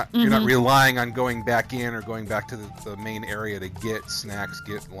 So you're not relying on going back in or going back to the main area to get snacks,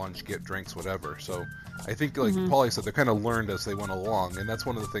 get lunch, get drinks, whatever. So I think, like Paulie said, they kind of learned as they went along, and that's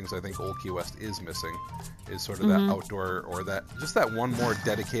one of the things I think Old Key West is missing, is sort of that outdoor or that one more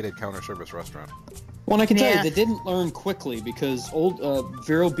dedicated counter service restaurant. Well, and I can tell you, they didn't learn quickly, because old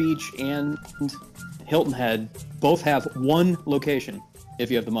Vero Beach and Hilton Head both have one location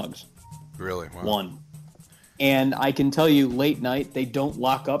if you have the mugs. Really? Wow. One. And I can tell you, late night, they don't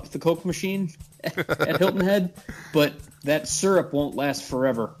lock up the Coke machine at Hilton Head, but that syrup won't last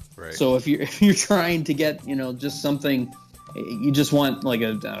forever. Right. So if you're trying to get, just something, you just want like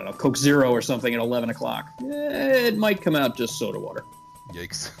a Coke Zero or something at 11 o'clock, it might come out just soda water.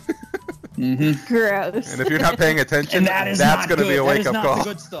 Yikes. Gross. And if you're not paying attention, that's going to be a wake-up call.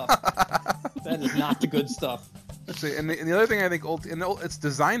 That is not the good stuff. That is not the good stuff. See, and the other thing I think, it's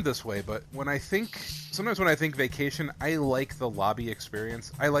designed this way, but sometimes when I think vacation, I like the lobby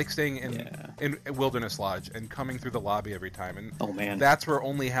experience. I like staying in Wilderness Lodge and coming through the lobby every time. And that's where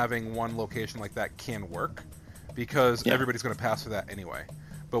only having one location like that can work, because everybody's going to pass through that anyway.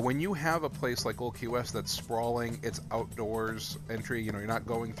 But when you have a place like Old Key West that's sprawling, it's outdoors entry, you're not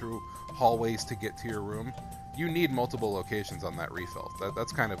going through hallways to get to your room, you need multiple locations on that refill.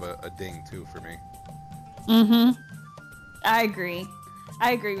 That's kind of a ding, too, for me. I agree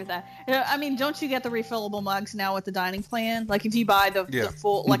with that. I mean, don't you get the refillable mugs now with the dining plan? Like, if you buy the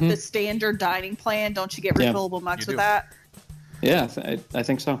full, like the standard dining plan, don't you get refillable mugs with that? Yeah, I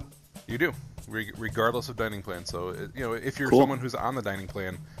think so. You do, regardless of dining plan. So, if you're someone who's on the dining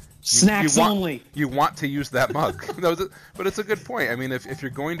plan, snacks only. You want to use that mug. But it's a good point. I mean, if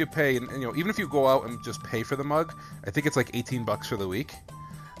you're going to pay, and even if you go out and just pay for the mug, I think it's like $18 for the week.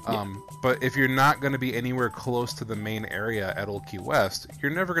 But if you're not going to be anywhere close to the main area at Old Key West,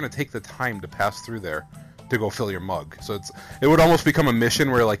 you're never going to take the time to pass through there to go fill your mug. So it would almost become a mission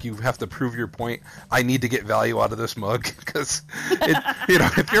where, like, you have to prove your point. I need to get value out of this mug, because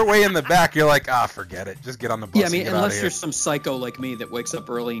if you're way in the back, you're like, forget it. Just get on the bus. Yeah, I mean, unless you're some psycho like me that wakes up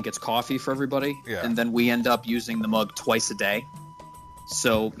early and gets coffee for everybody, and then we end up using the mug twice a day.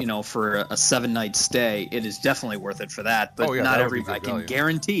 So, for a 7-night stay, it is definitely worth it for that. But I can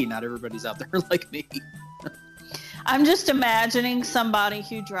guarantee not everybody's out there like me. I'm just imagining somebody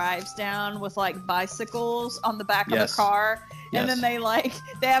who drives down with like bicycles on the back of the car, and then they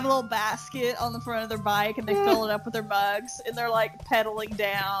have a little basket on the front of their bike, and they fill it up with their mugs, and they're like pedaling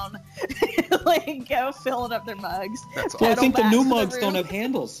down, filling up their mugs. Well, I think the new mugs don't have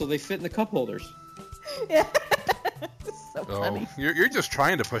handles, so they fit in the cup holders. Yeah. So funny. You're just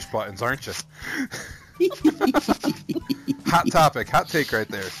trying to push buttons, aren't you? Hot topic, hot take right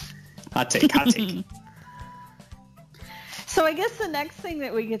there. Hot take. So I guess the next thing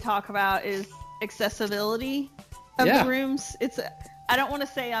that we could talk about is accessibility of the rooms. I don't want to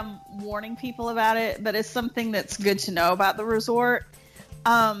say I'm warning people about it, but it's something that's good to know about the resort.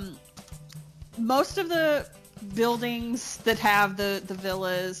 Most of the buildings that have the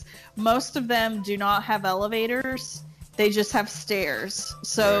villas, most of them do not have elevators. They just have stairs.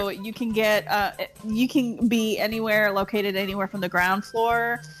 So you can you can be located anywhere from the ground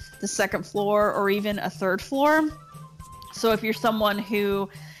floor, the second floor, or even a third floor. So if you're someone who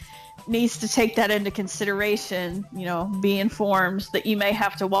needs to take that into consideration, be informed that you may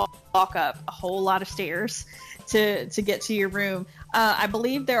have to walk up a whole lot of stairs to get to your room. I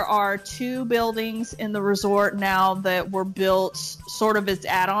believe there are 2 buildings in the resort now that were built sort of as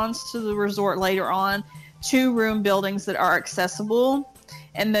add-ons to the resort later on. 2 room buildings that are accessible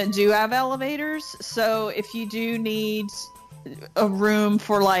and that do have elevators. So if you do need a room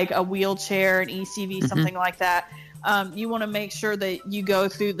for like a wheelchair, an ECV, something like that, you want to make sure that you go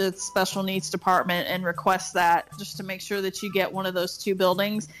through the special needs department and request that, just to make sure that you get one of those 2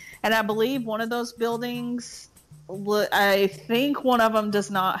 buildings. And I believe one of those buildings, I think one of them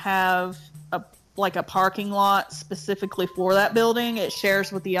does not have a parking lot specifically for that building. It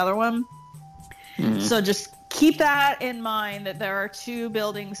shares with the other one. So just keep that in mind, that there are 2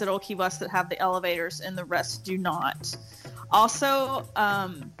 buildings at Old Key West that have the elevators and the rest do not. Also,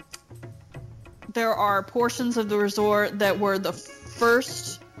 there are portions of the resort that were the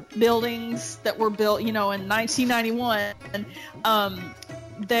first buildings that were built, in 1991.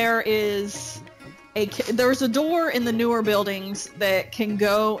 There's a door in the newer buildings that can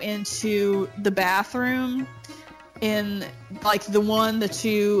go into the bathroom in like the 1, the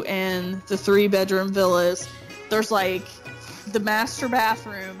 2, and the 3-bedroom villas. There's like the master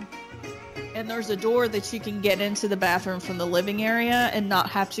bathroom, and there's a door that you can get into the bathroom from the living area and not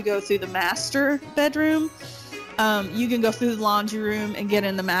have to go through the master bedroom. You can go through the laundry room and get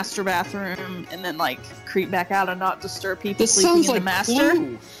in the master bathroom and then like creep back out and not disturb people sleeping in the master.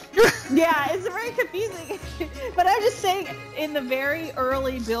 Clue. Yeah, it's very confusing. But I'm just saying, in the very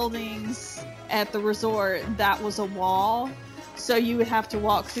early buildings at the resort, that was a wall. So you would have to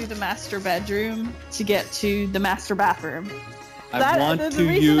walk through the master bedroom to get to the master bathroom. I want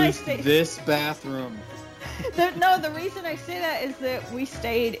to use this bathroom. The reason I say that is that we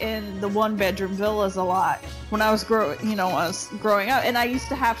stayed in the 1-bedroom villas a lot when I was growing up, and I used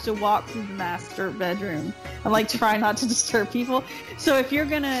to have to walk through the master bedroom and like try not to disturb people. So if you're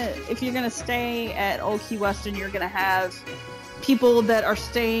gonna stay at Old Key West and you're gonna have people that are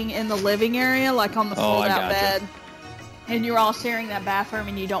staying in the living area, like on the fold-out bed, and you're all sharing that bathroom,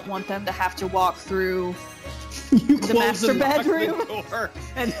 and you don't want them to have to walk through the master bedroom, the door,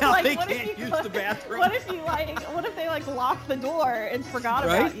 and now they can't use the bathroom. What if they lock the door and forgot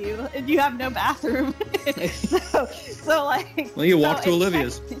about you, and you have no bathroom? Well, you walk to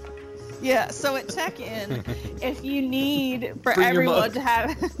Olivia's. Yeah, so at check-in, if you need for everyone to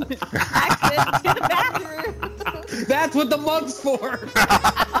have access to the bathroom, that's what the mug's for.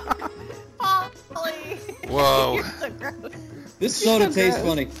 Polly. Whoa. You're so gross. This soda tastes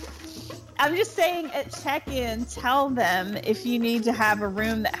funny. I'm just saying, at check-in, tell them if you need to have a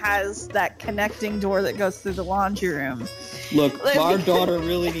room that has that connecting door that goes through the laundry room. Look, our daughter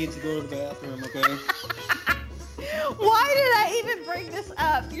really needs to go to the bathroom, okay? Why did I even bring this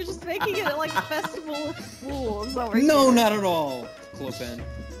up? You're just making it like a festival of fools over here. No, not at all, Clopen.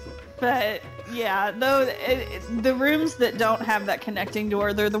 But, yeah, the rooms that don't have that connecting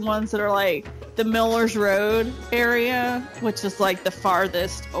door, they're the ones that are like the Millers Road area, which is like the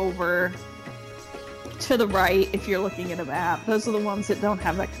farthest over to the right if you're looking at a map. Those are the ones that don't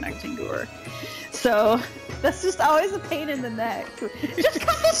have that connecting door. So that's just always a pain in the neck. Just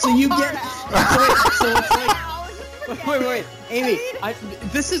cut this whole part out. So it's like, wait, Amy,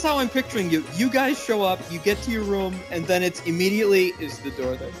 this is how I'm picturing you. You guys show up, you get to your room, and then it's immediately, is the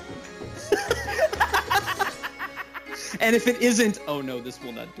door there? And if it isn't, oh no, this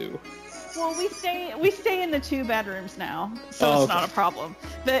will not do. Well, we stay in the 2 bedrooms now, so it's not a problem.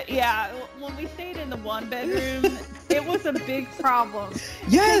 But yeah, when we stayed in the 1 bedroom, it was a big problem.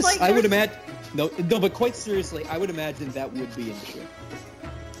 Yes, like, I would imagine. No, but quite seriously, I would imagine that would be an issue.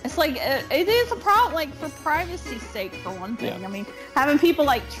 It's like it is a problem, like for privacy's sake, for one thing. Yeah. I mean, having people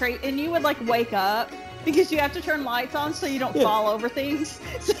like and you would like wake up because you have to turn lights on so you don't fall over things.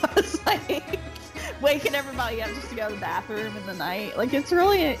 So it's like waking everybody up just to go to the bathroom in the night. Like, it's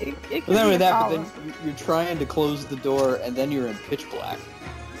really it can be a problem. But then you're trying to close the door and then you're in pitch black.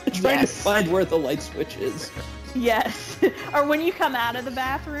 Trying to find where the light switch is. Yes. Or when you come out of the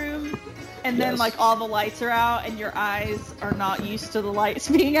bathroom and then Yes. like all the lights are out and your eyes are not used to the lights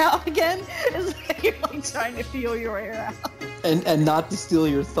being out again. It's like you're like trying to feel your way out. And not to steal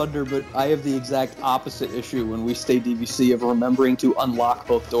your thunder, but I have the exact opposite issue when we stay DVC of remembering to unlock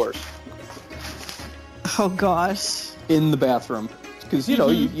both doors Oh gosh. in the bathroom. Because,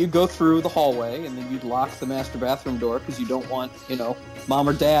 you go through the hallway and then you'd lock the master bathroom door because you don't want, mom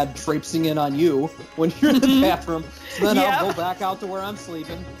or dad traipsing in on you when you're in the bathroom. So then I'll go back out to where I'm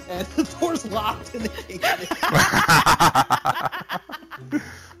sleeping and the door's locked and they can't get in.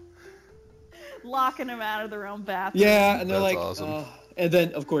 Locking them out of their own bathroom. Yeah, and they're That's like, awesome. and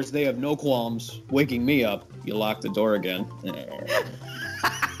then, of course, they have no qualms waking me up. You lock the door again.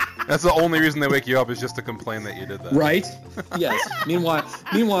 That's the only reason they wake you up is just to complain that you did that. Right? Yes.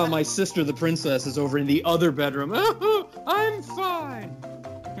 Meanwhile, my sister, the princess, is over in the other bedroom. Oh, I'm fine.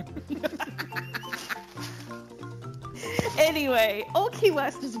 Anyway, Old Key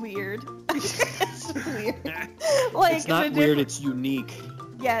West is weird. It's weird. Like, It's not weird. It's unique.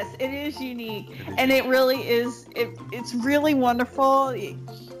 Yes, it is unique, and it really is. It's really wonderful.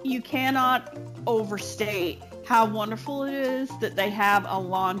 You cannot overstate how wonderful it is that they have a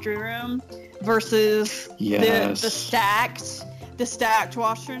laundry room versus Yes. the stacked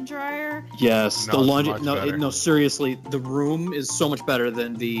washer and dryer. Yes. No, The it's laundry. much No, better. no. Seriously, the room is so much better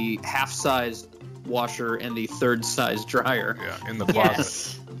than the half-sized washer and the third-sized dryer. Yeah, in the closet.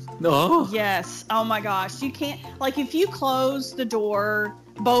 Yes. No. Yes. Oh my gosh. You can't, like, if you close the door,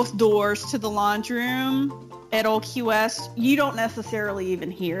 both doors to the laundry room at Old Key West, you don't necessarily even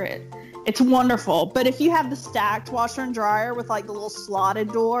hear it. It's wonderful. But if you have the stacked washer and dryer with like the little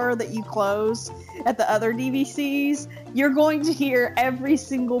slotted door that you close at the other DVCs, you're going to hear every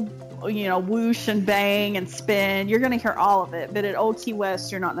single, whoosh and bang and spin. You're going to hear all of it. But at Old Key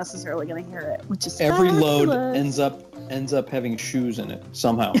West, you're not necessarily going to hear it, which is Every load fabulous. ends up having shoes in it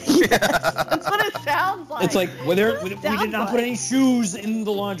somehow. That's what it sounds like. It's like we That's what did it sounds not put like. any shoes in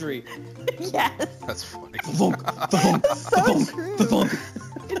the laundry. Yes. That's funny. Thunk, thunk, So thunk, true. thunk.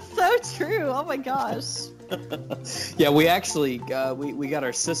 It's so true. Oh my gosh. Yeah, we actually we got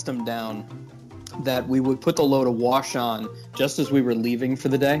our system down that we would put the load of wash on just as we were leaving for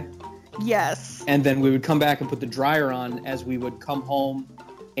the day, Yes. and then we would come back and put the dryer on as we would come home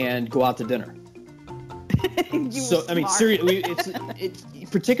and go out to dinner. You So were I mean, smart. seriously, it's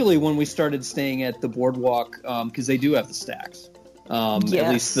particularly when we started staying at the boardwalk because they do have the stacks. At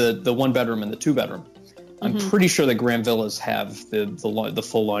Yes. least the one bedroom and the two bedroom. I'm pretty sure the Grand Villas have the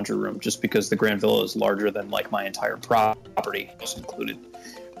full laundry room, just because the Grand Villa is larger than like my entire property, us included.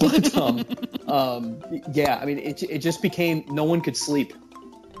 But yeah, I mean, it just became no one could sleep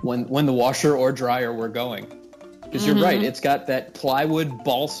when the washer or dryer were going, because you're right, it's got that plywood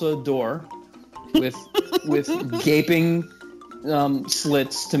balsa door with gaping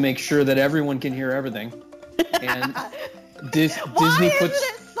slits to make sure that everyone can hear everything, and Why Disney isn't puts.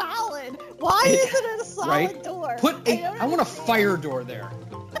 it solid? Why It- isn't it a solid right? door? I want a fire door there.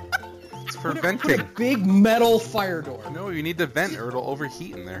 It's for Put a venting. big metal fire door. No, you need to vent or it'll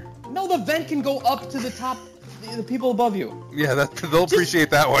overheat in there. No, the vent can go up to the top, the people above you. Yeah, they'll appreciate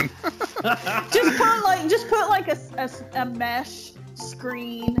that one. just put like a mesh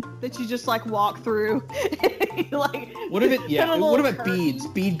screen that you just like walk through. Like, What if it? Yeah. put a What little about curtain. beads?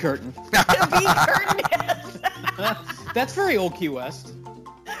 Bead curtain. A bead curtain, yes. That's very Old Key West.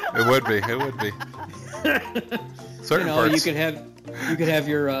 It would be. It would be. Certain parts. you could have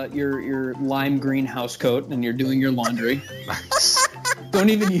your lime green house coat, and you're doing your laundry. Nice. Don't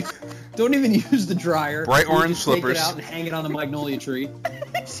even use the dryer. Bright You orange just take slippers. it out and hang it on the magnolia tree.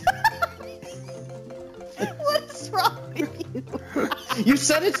 What's wrong with you? You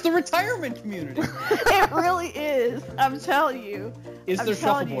said it's the retirement community. It really is. I'm telling you. Is I'm there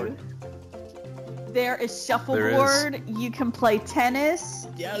telling shuffleboard? There is There shuffleboard. You can play tennis.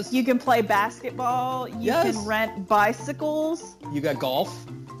 Yes. You can play basketball. You Yes. can rent bicycles. You got golf.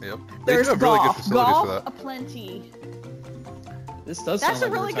 Yep. They There's do have really good golf. facilities Golf for that. aplenty. This does That's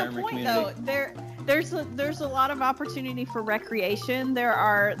sound a like really good retirement point, community. though. There's a lot of opportunity for recreation. There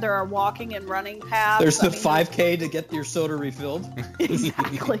are walking and running paths. There's the I mean, 5K to get your soda refilled.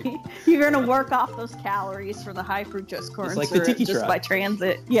 Exactly. You're gonna work off those calories for the high fructose corn like the syrup tiki just trot. by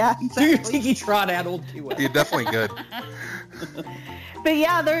transit. Yeah, Do your exactly. tiki trot at Old Key West. You're definitely good. But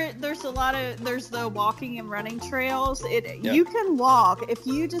yeah, there's the walking and running trails. Yeah. You can walk if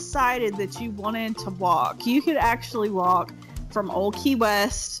you decided that you wanted to walk. You could actually walk from Old Key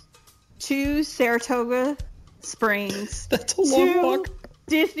West to Saratoga Springs That's a long to walk.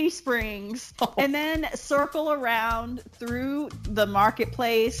 Disney Springs, Oh. and then circle around through the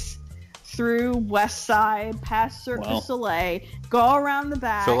marketplace, through West Side, past Cirque du Soleil, go around the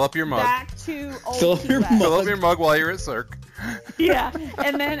back, fill up your mug, back to Old Fill Key West. fill up your mug while you're at Cirque. Yeah,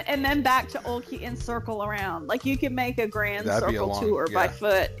 and then back to Old Key and circle around. Like you could make a grand circle tour by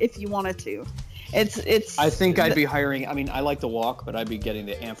foot if you wanted to. It's. I think I'd be hiring. I mean, I like to walk, but I'd be getting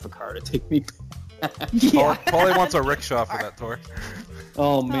the Amphicar to take me. Yeah. Paulie wants a rickshaw for that tour.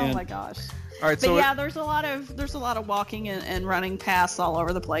 Oh man. Oh my gosh. All right, But so yeah, there's a lot of walking and running paths all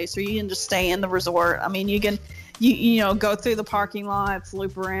over the place, or you can just stay in the resort. I mean, you can go through the parking lots,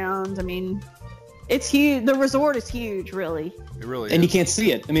 loop around. I mean, it's huge. The resort is huge, really. it really And is. you can't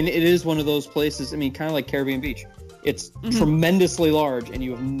see it. I mean, it is one of those places. I mean, kind of like Caribbean Beach. It's tremendously large, and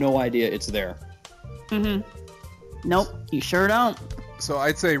you have no idea it's there. Nope, you sure don't. So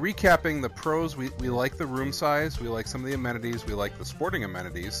I'd say recapping the pros, we like the room size, we like some of the amenities, we like the sporting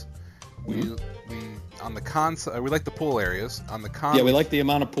amenities. We on the cons, we like the pool areas. On the con, Yeah, we like the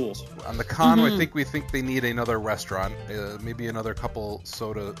amount of pools. On the con, I think we think they need another restaurant, maybe another couple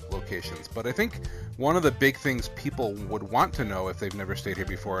soda locations. But I think one of the big things people would want to know if they've never stayed here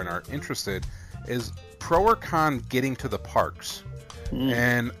before and are interested is pro or con getting to the parks.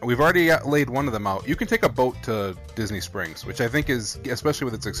 And we've already laid one of them out. You can take a boat to Disney Springs, which I think is, especially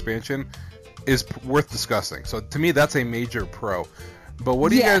with its expansion, is worth discussing. So to me, that's a major pro. But what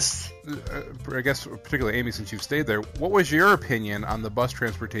do you guys, I guess particularly Amy, since you've stayed there, what was your opinion on the bus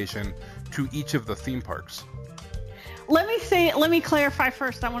transportation to each of the theme parks? Let me clarify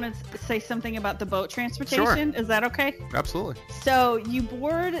first. I want to say something about the boat transportation. Sure. Is that okay? Absolutely. So you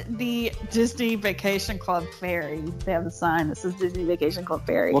board the Disney Vacation Club ferry. They have the sign that says Disney Vacation Club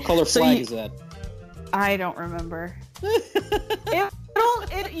ferry. What color flag is that? I don't remember.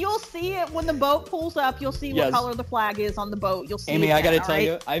 You'll see it when the boat pulls up. You'll see what color the flag is on the boat. You'll see. Amy, it I got to then, tell right?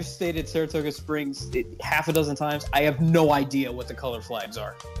 you, I've stayed at Saratoga Springs half a dozen times. I have no idea what the color flags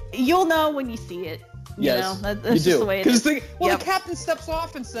are. You'll know when you see it. Yes, that's you just do. the way it is. The captain steps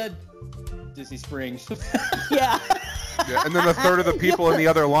off and said, Disney Springs. Yeah. Yeah, and then a third of the people in the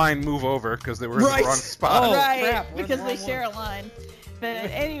other line move over because they were in the wrong spot. Oh, right, crap, we're in because the they wrong share a line. But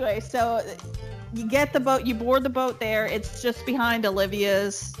anyway, so you get the boat, you board the boat there. It's just behind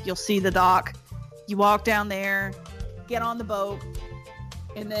Olivia's. You'll see the dock. You walk down there, get on the boat,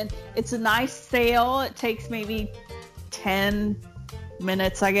 and then it's a nice sail. It takes maybe 10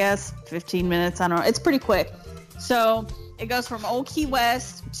 minutes, I guess, 15 minutes. I don't know. It's pretty quick. So it goes from Old Key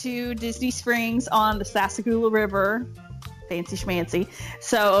West to Disney Springs on the Sassagoula River. Fancy schmancy.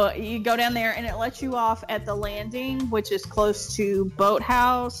 So you go down there and it lets you off at the landing, which is close to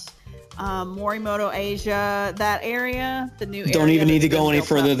Boathouse, Morimoto Asia, that area, the new area. Don't even need to that's go been any built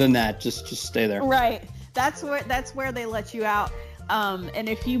further up. than that. Just stay there. Right. That's where they let you out. And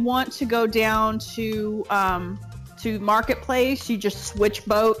if you want to go down to Marketplace, you just switch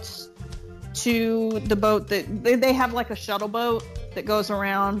boats to the boat that they have, like a shuttle boat that goes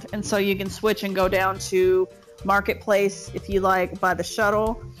around, and so you can switch and go down to Marketplace if you like by the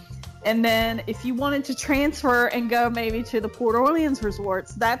shuttle. And then if you wanted to transfer and go maybe to the Port Orleans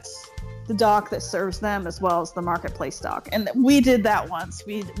resorts, that's the dock that serves them as well as the Marketplace dock. And we did that once.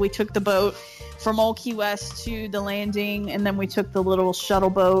 We took the boat from Old Key West to the landing, and then we took the little shuttle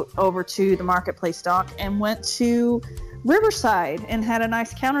boat over to the Marketplace dock and went to Riverside and had a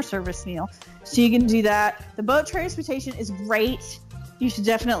nice counter service meal. So you can do that. The boat transportation is great. You should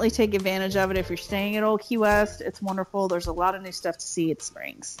definitely take advantage of it if you're staying at Old Key West. It's wonderful. There's a lot of new stuff to see at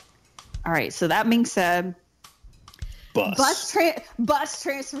Springs. All right, so that being said, bus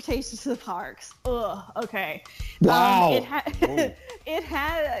transportation to the parks. Ugh, okay. Wow. It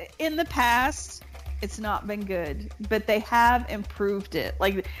had in the past. It's not been good, but they have improved it.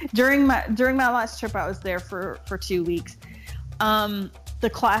 Like during my last trip, I was there for 2 weeks. The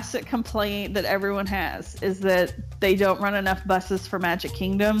classic complaint that everyone has is that they don't run enough buses for Magic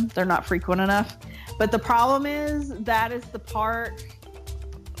Kingdom. They're not frequent enough. But the problem is that is the park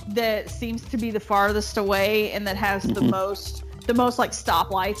that seems to be the farthest away and that has the most like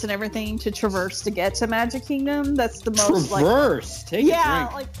stoplights and everything to traverse to get to Magic Kingdom. That's the most traverse. Take a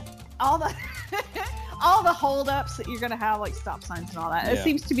drink. like all the all the holdups that you're gonna have, like stop signs and all that. Yeah. It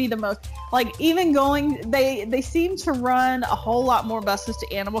seems to be the most, like, even going, they seem to run a whole lot more buses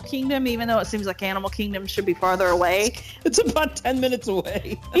to Animal Kingdom, even though it seems like Animal Kingdom should be farther away. It's about 10 minutes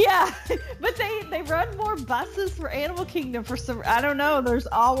away. Yeah, but they run more buses for Animal Kingdom for some, I don't know. There's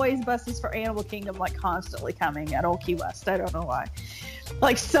always buses for Animal Kingdom, like, constantly coming at Old Key West. I don't know why.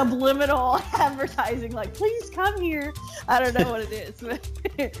 Like subliminal advertising, like, please come here. I don't know what it is.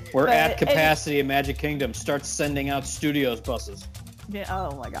 We're at capacity at Magic Kingdom. Start sending out Studios buses. Yeah,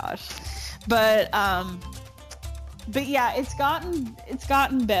 oh my gosh. But But yeah, it's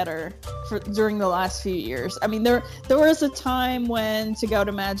gotten better during the last few years. I mean, there was a time when to go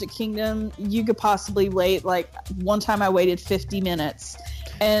to Magic Kingdom, you could possibly wait. Like one time, I waited 50 minutes,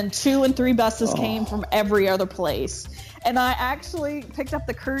 and 2 and 3 buses came from every other place. And I actually picked up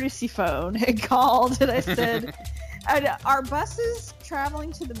the courtesy phone and called, and I said, "Are buses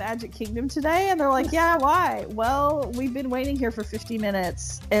traveling to the Magic Kingdom today?" And they're like, "Yeah, why?" "Well, we've been waiting here for 50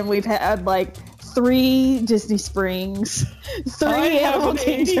 minutes, and we've had like 3 Disney Springs, 3 Animal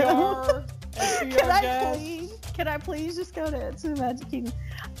Kingdom. Can I please just go to the Magic Kingdom?"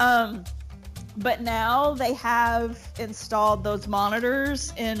 But now they have installed those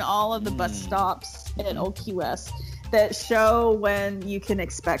monitors in all of the bus stops at Old Key West that show when you can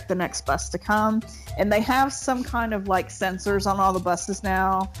expect the next bus to come. And they have some kind of like sensors on all the buses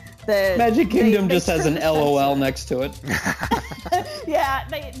now. That Magic Kingdom just has an LOL next to it. Yeah,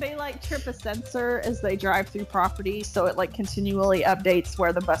 they like trip a sensor as they drive through property, so it like continually updates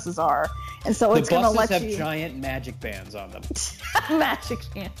where the buses are. And so it's going to let you... The buses have giant magic bands on them. Magic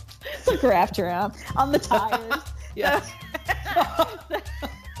bands. It's like wrapped around on the tires. Yeah.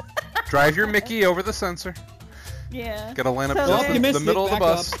 Drive your Mickey over the sensor. Yeah. Gotta line up So the middle of the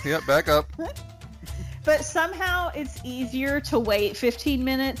bus. Yep, back up. But somehow it's easier to wait 15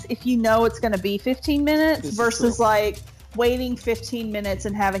 minutes if you know it's going to be 15 minutes versus like waiting 15 minutes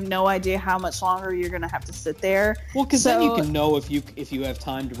and having no idea how much longer you're going to have to sit there. Well, because then you can know if you have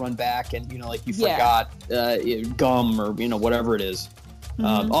time to run back and, you know, like you forgot gum or, you know, whatever it is.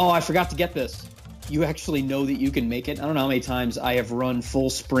 Oh, I forgot to get this. You actually know that you can make it. I don't know how many times I have run full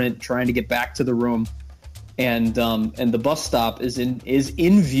sprint trying to get back to the room. And the bus stop is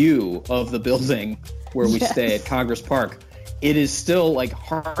in view of the building where we stay at Congress Park. It is still like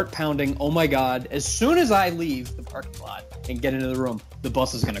heart pounding. Oh my God! As soon as I leave the parking lot and get into the room, the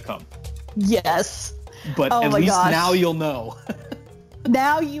bus is going to come. Yes. But at least now you'll know.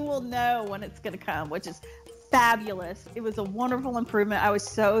 Now you will know when it's going to come, which is fabulous. It was a wonderful improvement. I was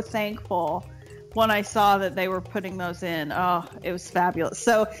so thankful when I saw that they were putting those in. Oh, it was fabulous.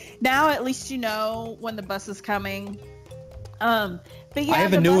 So now at least you know when the bus is coming. But yeah, I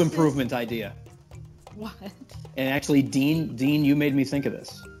have a new improvement idea. What? And actually, Dean, you made me think of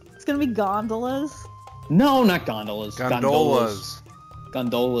this. It's going to be gondolas? No, not gondolas. Gondolas.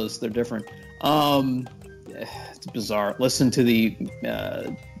 Gondolas, they're different. It's bizarre. Listen to the,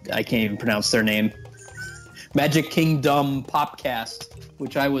 I can't even pronounce their name, Magic Kingdom Popcast,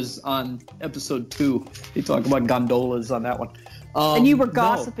 which I was on episode 2. They talk about gondolas on that one. And you were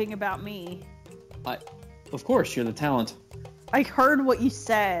gossiping about me. Of course, you're the talent. I heard what you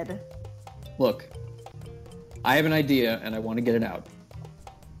said. Look, I have an idea, and I want to get it out.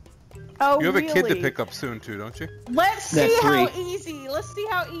 Oh, you have really? a kid to pick up soon, too, don't you? Let's see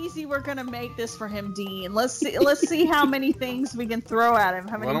how easy we're gonna make this for him, Dean. Let's see how many things we can throw at him.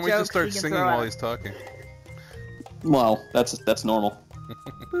 How many Why don't we just start jokes we can singing throw while at he's talking? Well, that's normal.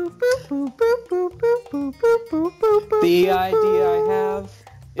 The idea I have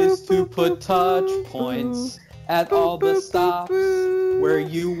is to put touch points at all the stops where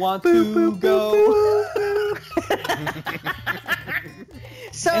you want to go.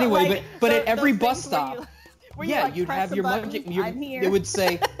 So anyway, like, but at every bus stop, you'd have your magic. It would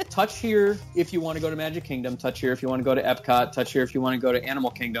say, touch here if you want to go to Magic Kingdom, touch here if you want to go to Epcot, touch here if you want to go to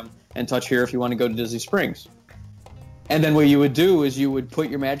Animal Kingdom, and touch here if you want to go to Disney Springs. And then what you would do is you would put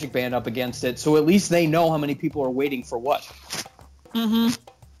your magic band up against it, so at least they know how many people are waiting for what. Mm-hmm.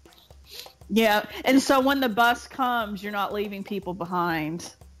 Yeah, and so when the bus comes, you're not leaving people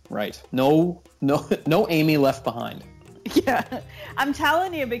behind. Right. No Amy left behind. Yeah, I'm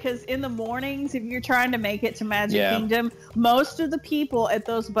telling you, because in the mornings, if you're trying to make it to Magic Kingdom, most of the people at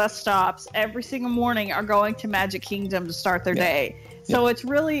those bus stops every single morning are going to Magic Kingdom to start their day. So it's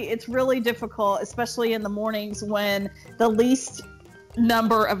really difficult, especially in the mornings when the least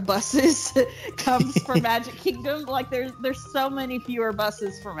number of buses comes for Magic Kingdom. Like there's so many fewer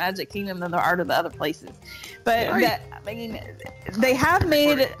buses for Magic Kingdom than there are to the other places. But they have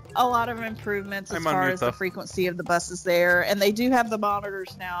made a lot of improvements as far as the frequency of the buses there, and they do have the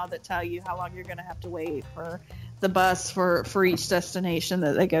monitors now that tell you how long you're going to have to wait for the bus for each destination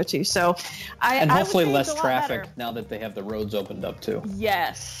that they go to. So hopefully less traffic now that they have the roads opened up too.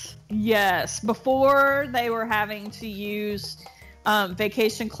 Yes. Before they were having to use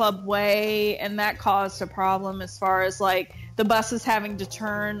Vacation Club Way, and that caused a problem as far as like the buses having to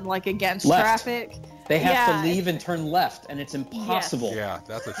turn like against traffic. They have to leave and turn left, and it's impossible. Yeah,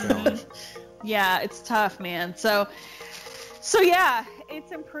 that's a challenge. Yeah, it's tough, man. So So yeah,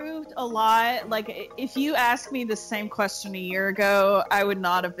 it's improved a lot. Like, if you asked me the same question a year ago, I would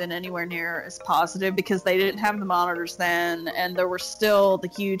not have been anywhere near as positive because they didn't have the monitors then, and there were still the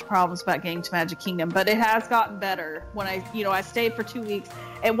huge problems about getting to Magic Kingdom. But it has gotten better. When I stayed for 2 weeks.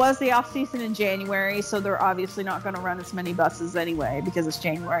 It was the off season in January, so they're obviously not going to run as many buses anyway because it's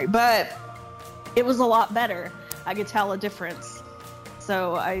January. But it was a lot better. I could tell a difference.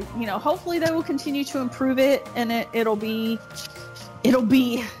 So hopefully they will continue to improve it, and it'll be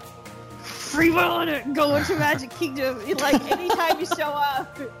free willing going to Magic Kingdom. Like, anytime you show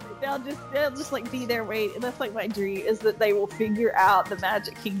up, they'll just like be there waiting. That's like my dream, is that they will figure out the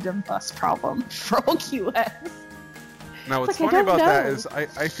Magic Kingdom bus problem for Old Key West. Now, what's funny about that is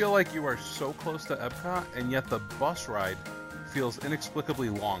I feel like you are so close to Epcot, and yet the bus ride feels inexplicably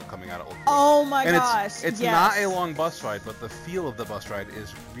long coming out of Old Key West. Oh my and gosh! It's yes. not a long bus ride, but the feel of the bus ride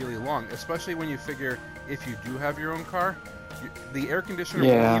is really long, especially when you figure if you do have your own car, the air conditioner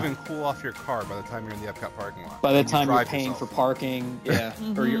won't even cool off your car by the time you're in the Epcot parking lot. By the time you're paying for parking,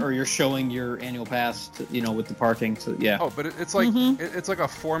 or you're showing your annual pass, with the parking. Oh, but it's like it's like a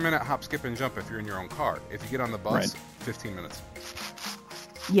 4-minute hop, skip, and jump if you're in your own car. If you get on the bus, right. 15 minutes.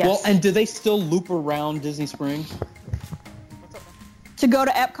 Yes. Well, and do they still loop around Disney Springs? To go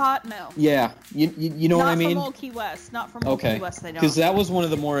to Epcot? No. Yeah, you know what I mean? Not from Old Key West. Not from Old Key West, they don't. Because that was one of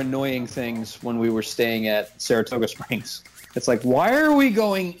the more annoying things when we were staying at Saratoga Springs. It's like, why are we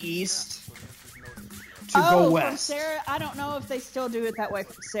going east to go west? I don't know if they still do it that way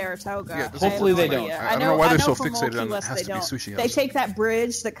from Saratoga. Yeah, hopefully they don't. I don't know why they're so fixated on it has to be Sushi House. They take that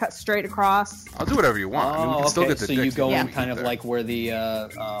bridge that cuts straight across. I'll do whatever you want. I mean, we can still get the so you go in kind of like where the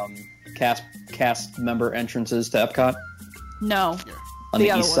cast member entrance is to Epcot? No. Yeah. On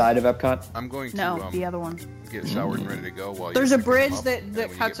the east side of Epcot? I'm going to the other one. Get showered and ready to go. While there's a bridge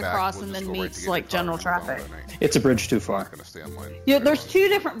that cuts across and then meets like general traffic. It's a bridge too far. I'm not gonna stay online. Yeah, there's 2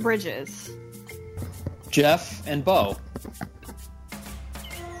 different bridges. Jeff and Bo.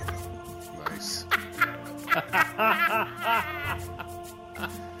 Nice.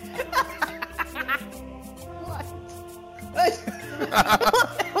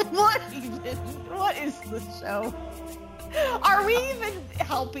 What even? What is the show? Are we even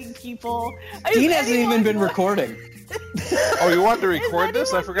helping people? Dean hasn't even been recording. Oh, you want to record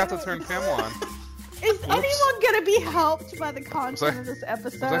this? I forgot to turn Pamela on. Is anyone going to be helped by the content of this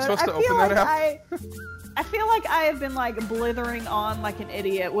episode? Was I supposed to open that app? I feel like I have been like blithering on like an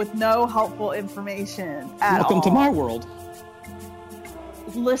idiot with no helpful information at all. Welcome to my world.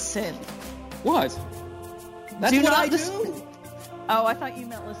 Listen. What? That's what I do. Oh, I thought you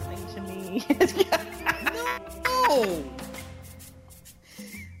meant listening to me. No.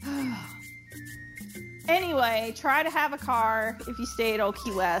 Anyway, try to have a car if you stay at Old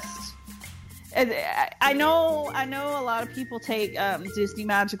Key West. I know a lot of people take Disney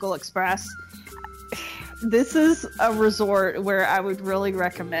Magical Express. This is a resort where I would really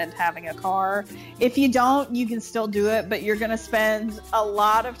recommend having a car. If you don't, you can still do it, but you're going to spend a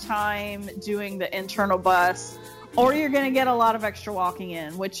lot of time doing the internal bus, or you're going to get a lot of extra walking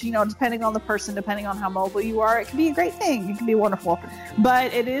in, which, depending on the person, depending on how mobile you are, it can be a great thing. It can be wonderful.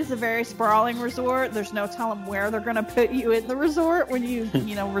 But it is a very sprawling resort. There's no telling where they're going to put you in the resort when you,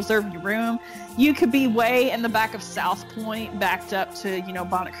 reserve your room. You could be way in the back of South Point, backed up to,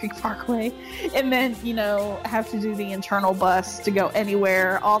 Bonnet Creek Parkway, and then, have to do the internal bus to go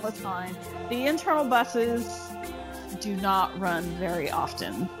anywhere all the time. The internal buses do not run very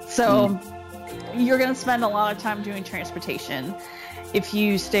often. So you're going to spend a lot of time doing transportation if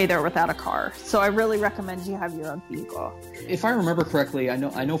you stay there without a car. So I really recommend you have your own vehicle. If I remember correctly, I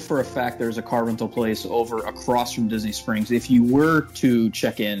know for a fact there's a car rental place over across from Disney Springs. If you were to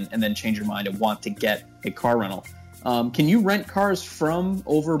check in and then change your mind and want to get a car rental, can you rent cars from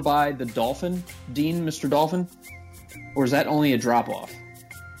over by the Dolphin, Dean, Mr. Dolphin? Or is that only a drop-off?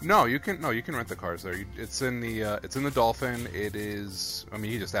 No, you can rent the cars there. It's in the Dolphin. It is. I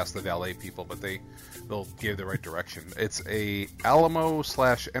mean, you just ask the valet people, but they'll give the right direction. It's a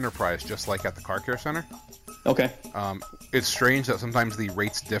Alamo/Enterprise, just like at the Car Care Center. Okay. It's strange that sometimes the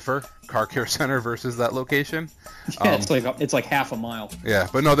rates differ, Car Care Center versus that location. Yeah, it's like half a mile. Yeah,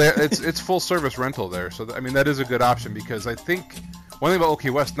 but no, it's full service rental there. So that is a good option, because I think one thing about Old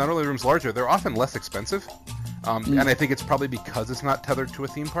Key West, not only are rooms larger, they're often less expensive. And I think it's probably because it's not tethered to a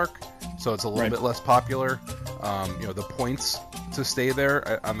theme park, so it's a little bit less popular. The points to stay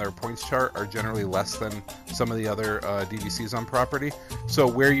there on their points chart are generally less than some of the other DVCs on property. So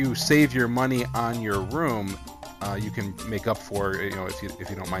where you save your money on your room, you can make up for, if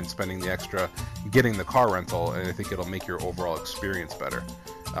you don't mind spending the extra getting the car rental, and I think it'll make your overall experience better.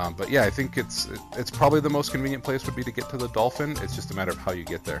 But yeah, I think it's probably the most convenient place would be to get to the Dolphin. It's just a matter of how you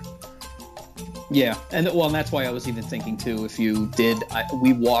get there. Yeah, and that's why I was even thinking too. If you did,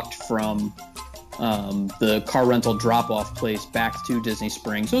 we walked from the car rental drop-off place back to Disney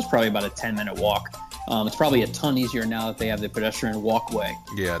Springs. So it was probably about a 10-minute walk. It's probably a ton easier now that they have the pedestrian walkway.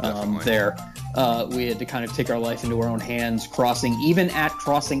 Yeah, definitely. There, we had to kind of take our life into our own hands, crossing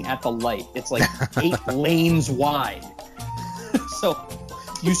at the light. It's like 8 lanes wide. So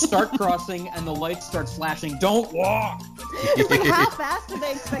you start crossing and the light starts flashing. Don't walk. Like, how fast do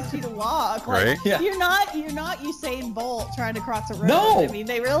they expect you to walk? Like, Right? Yeah. You're not Usain Bolt trying to cross a road. No. I mean,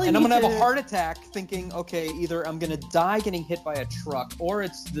 they really. And I'm need gonna have to- a heart attack thinking, okay, either I'm gonna die getting hit by a truck, or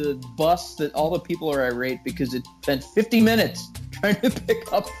it's the bus that all the people are irate because it spent 50 minutes trying to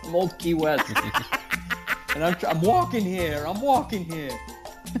pick up from Old Key West. And I'm walking here.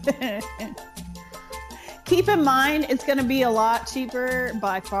 Keep in mind, it's going to be a lot cheaper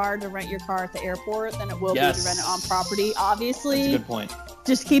by far to rent your car at the airport than it will be to rent it on property. Obviously, That's a good point.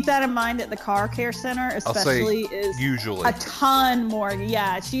 just keep that in mind at the car care center, I'll say especially is usually. a ton more.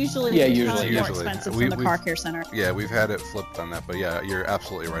 Yeah, it's usually a ton usually. more expensive from the car care center. Yeah, we've had it flipped on that, but yeah, you're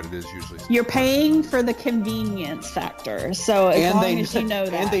absolutely right. It is usually. You're paying for the convenience factor, so as long as you know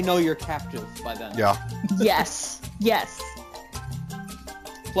that. And they know you're captive by then. Yeah. Yes.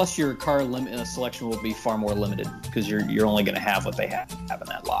 Plus, your car selection will be far more limited because you're only going to have what they have in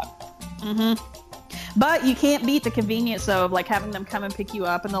that lot. Mm-hmm. But you can't beat the convenience though of like having them come and pick you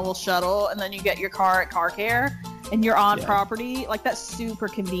up in the little shuttle, and then you get your car at car care, and you're on property. Like, that's super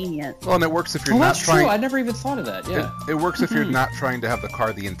convenient. Well, and it works if you're Well, not that's trying. true. I never even thought of that. Yeah. It works if you're not trying to have the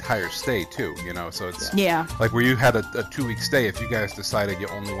car the entire stay too. So it's Yeah. like where you had a 2-week stay. If you guys decided you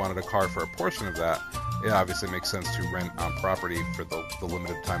only wanted a car for a portion of that, it obviously makes sense to rent on property for the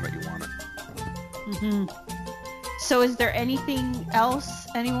limited time that you want it. Mm-hmm. So is there anything else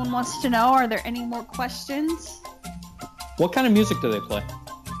anyone wants to know? Are there any more questions? What kind of music do they play?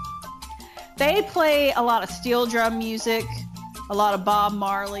 They play a lot of steel drum music, a lot of Bob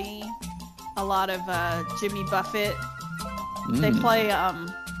Marley, a lot of Jimmy Buffett. They play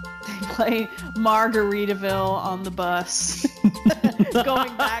Margaritaville on the bus,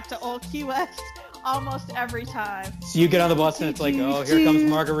 going back to Old Key West almost every time. So you get on the bus and it's like, oh, here comes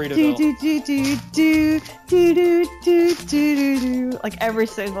Margaritaville. Like every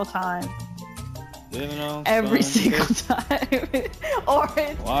single time. Living on Every Sunday, single time. Or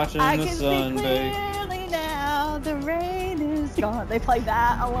it's, watching I the can sun see bake. clearly now, the rain is gone. They play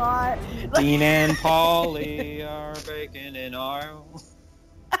that a lot. Dean and Polly are baking in oil.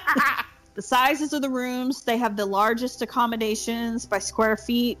 The sizes of the rooms, they have the largest accommodations by square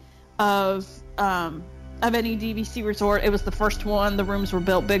feet of any DVC resort. It was the first one. The rooms were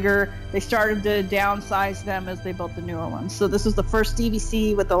built bigger. They started to downsize them as they built the newer ones. So this was the first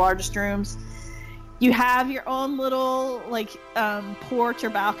DVC with the largest rooms. You have your own little porch or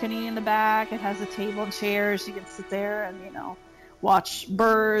balcony in the back. It has a table and chairs. You can sit there and watch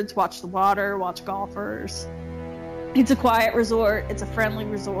birds, watch the water, watch golfers. It's a quiet resort. It's a friendly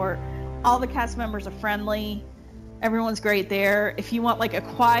resort. All the cast members are friendly. Everyone's great there. If you want like a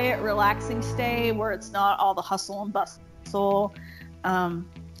quiet, relaxing stay where it's not all the hustle and bustle,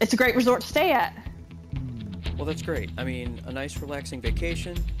 it's a great resort to stay at. Well, that's great. I mean, a nice relaxing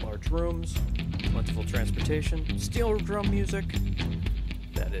vacation, large rooms, plentiful transportation, steel drum music.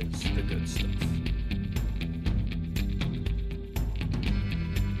 That is the good stuff.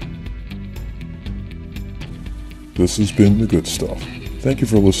 This has been The Good Stuff. Thank you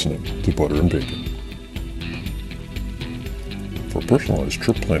for listening to Butter and Bacon. For personalized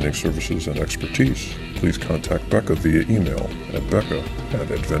trip planning services and expertise, please contact Becca via email at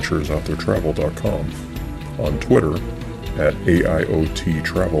becca@adventuresouttheretravel.com, on Twitter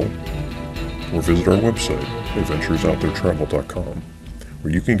 @AIOTtravel, or visit our website, adventuresouttheretravel.com,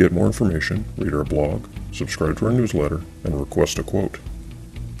 where you can get more information, read our blog, subscribe to our newsletter, and request a quote.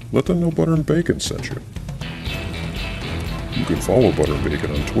 Let them know Butter and Bacon sent you. You can follow Butter and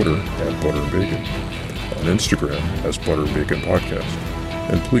Bacon on Twitter @ButterandBacon, on Instagram as Butter and Bacon Podcast,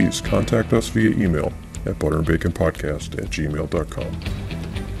 and please contact us via email at butterandbaconpodcast@gmail.com.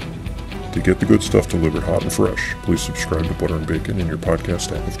 To get the good stuff delivered hot and fresh, please subscribe to Butter and Bacon in your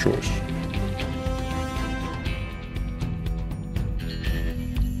podcast app of choice.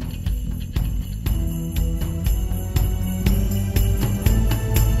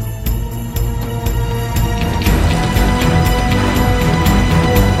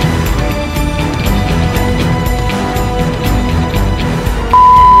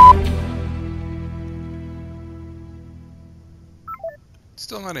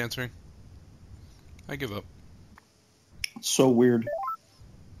 Still not answering. I give up. So weird.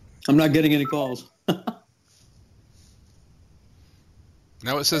 I'm not getting any calls.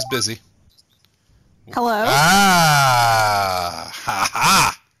 Now it says busy. Hello? Ah! Ha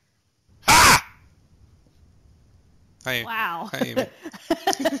ha! Ha! Hi. Wow. Hi, Amy.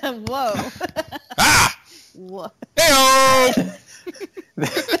 Whoa. Ah! Whoa. Hey-oh!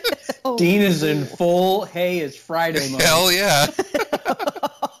 Dean is in full, hey, it's Friday mode. Hell yeah.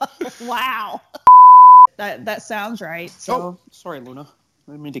 Wow. That sounds right. So. Oh, sorry, Luna.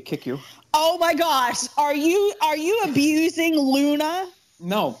 I didn't mean to kick you. Oh my gosh. Are you abusing Luna?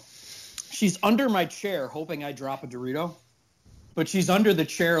 No. She's under my chair, hoping I drop a Dorito. But she's under the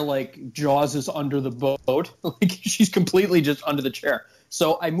chair like Jaws is under the boat. Like she's completely just under the chair.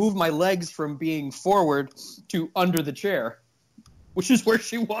 So I move my legs from being forward to under the chair, which is where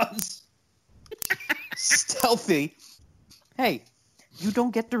she was. Stealthy. Hey, you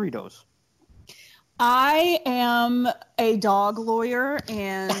don't get Doritos. I am a dog lawyer,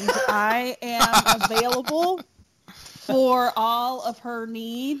 and I am available for all of her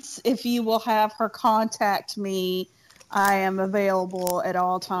needs. If you will have her contact me, I am available at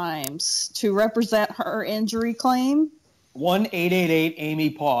all times to represent her injury claim.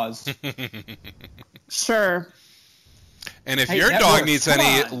 1-888-AMY-PAUSE. Sure. And if Hey, your that dog works. needs Come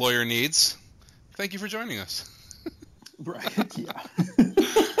any on. lawyer needs, thank you for joining us. Right, yeah.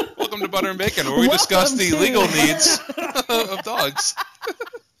 Welcome to Butter and Bacon, where we discuss the Welcome to- legal needs of dogs.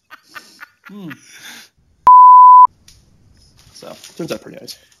 So, turns out pretty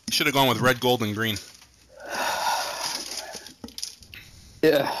nice. You should have gone with red, gold, and green.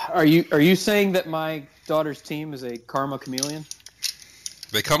 Yeah. Are you saying that my daughter's team is a karma chameleon?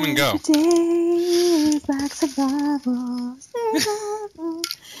 They come and go. Days like survival, survival.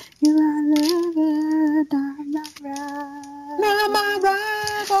 You are lover, not my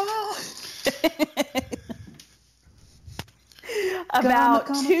rival. About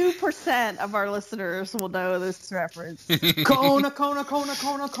 2% of our listeners will know this reference. Kona, chameleon.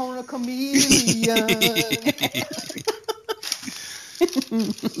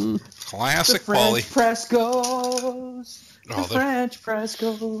 Classic The Polly. French press goes. Oh, The French press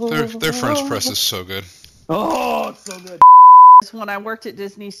goes. their French press is so good. Oh, it's so good. When I worked at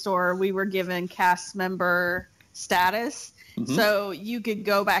Disney Store, we were given cast member status. Mhm. So you could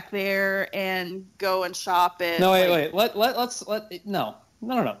go back there and go and shop it. No, wait. Let's no.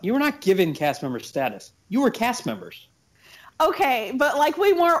 You were not given cast member status. You were cast members. Okay, but like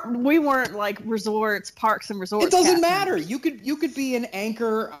we weren't like resorts, parks and resorts. It doesn't cast matter. members. You could be an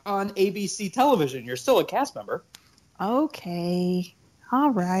anchor on ABC television. You're still a cast member. Okay. All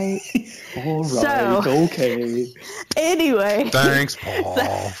right. All right. So- Okay. Anyway. Thanks, Paul.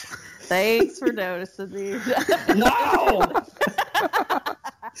 Thanks for noticing me. Wow.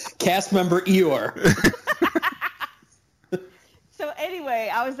 Cast member Eeyore So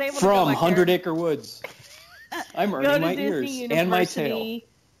anyway, I was able to from go back 100 there, Acre Woods. I'm go earning to my Disney ears and my tail. University.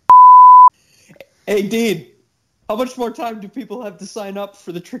 Hey, Dean, how much more time do people have to sign up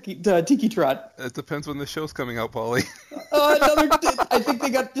for the Tiki Trot? It depends when the show's coming out, Polly. I think they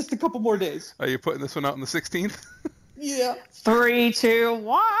got just a couple more days. Are you putting this one out on the 16th? Yeah. 3, 2,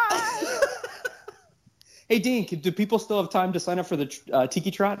 1. Hey, Dean, do people still have time to sign up for the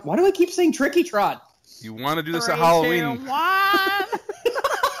Tiki Trot? Why do I keep saying Tricky Trot? You want to do this 3, at Halloween? 2, 1.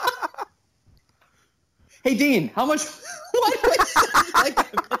 Hey, Dean, how much? Why do I sound like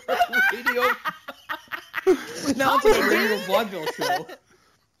a radio? Now it's a radio vaudeville show.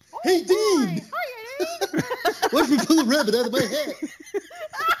 Hey, Dean! Watch me pull a rabbit out of my hat.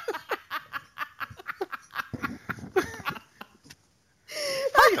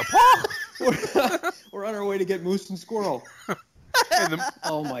 Hiya, Paul! We're on our way to get Moose and Squirrel. And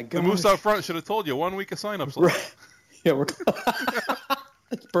Oh my the god! moose out front should have told you 1 week of sign-ups left. Right. Yeah, we're.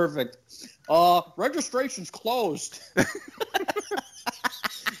 That's perfect. Registration's closed.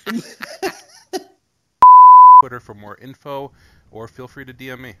 Twitter for more info, or feel free to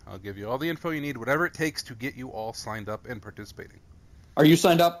DM me. I'll give you all the info you need, whatever it takes to get you all signed up and participating. Are you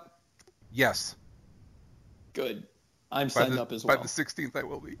signed up? Yes. Good. I'm signed up as By well. the 16th, I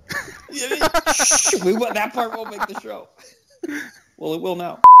will be. Shh, that part won't make the show. Well, it will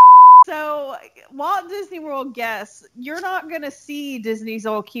now. So, Walt Disney World guests, you're not going to see Disney's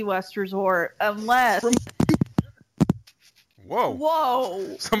Old Key West Resort unless...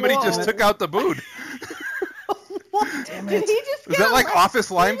 Whoa. Somebody Whoa. just took out the boot. Damn it. Did he just Was get that like electrocuted?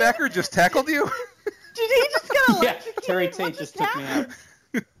 office linebacker just tackled you? Did he just get Yeah, electrocuted? Terry What Tate just took me out.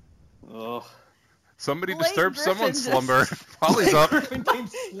 Ugh. Somebody Blake disturbed Griffin someone's just- slumber. Polly's up. Griffin came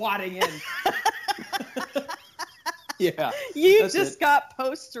swatting in. Yeah. You That's just it. got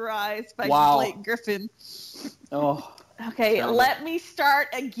posterized by Wow. Blake Griffin. Oh. Okay, Sound let me start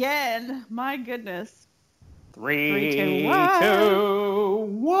again. My goodness. 3, 2,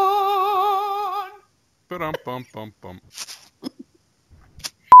 1. Ba-dum-bum-bum-bum.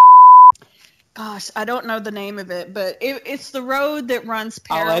 Gosh, I don't know the name of it, but it's the road that runs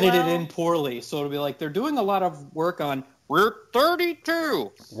I'll parallel. edit it in poorly, so it'll be like they're doing a lot of work on Route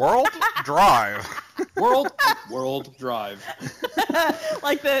 32. World Drive. World Drive.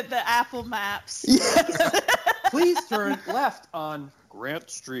 Like the Apple Maps. Yes. Please turn left on Grant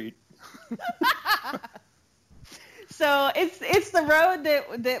Street. So it's the road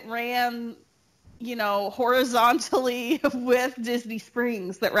that ran, horizontally with Disney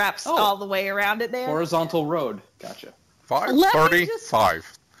Springs that wraps all the way around it there. Horizontal road. Gotcha.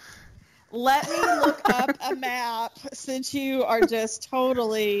 535. Let me look up a map since you are just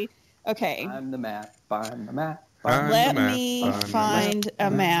totally okay. I'm the map. I'm the map. Let me find a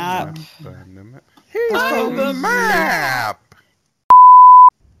map. Find the map.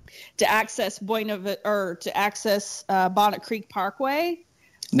 To access Bonnet Creek Parkway.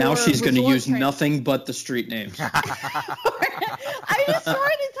 Now for she's going to resort use nothing but the street names. I just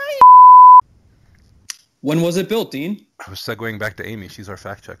wanted to tell you. When was it built, Dean? I was segueing back to Amy. She's our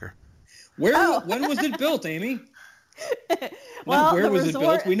fact checker. When was it built, Amy? Well, where the was resort... it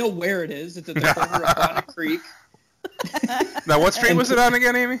built? We know where it is. It's at the corner of Bonnet Creek. Now, what street was it on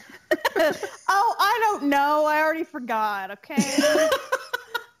again, Amy? Oh, I don't know. I already forgot. Okay.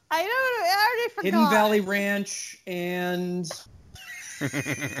 I already forgot. Hidden Valley Ranch and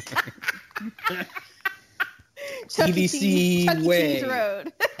TBC Chuck E. Way. Cheese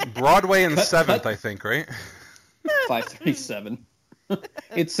Road. Broadway and 7th, I think, right? 537.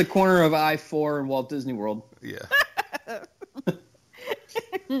 It's the corner of I-4 and Walt Disney World. Yeah.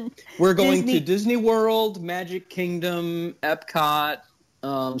 We're going to Disney World, Magic Kingdom, Epcot,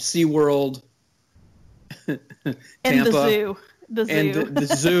 SeaWorld, Tampa, and the zoo. And the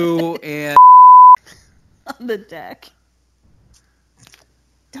zoo, and on the deck.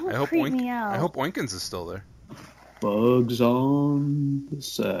 Don't creep me out. I hope Oinkins is still there. Bugs on the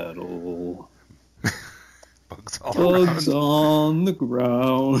saddle. Bugs all Bugs around. on the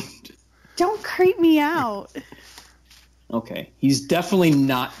ground. Don't creep me out. Okay, he's definitely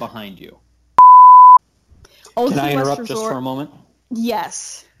not behind you. Old Can I Key West interrupt just Resort. for a moment?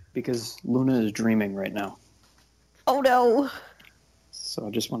 Yes. Because Luna is dreaming right now. Oh no. So I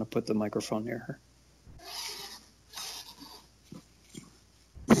just want to put the microphone near her.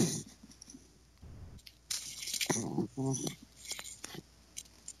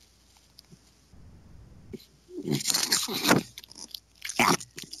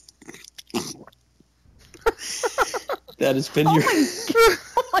 That has been your...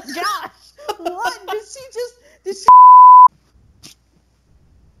 Oh my gosh. What? Did she...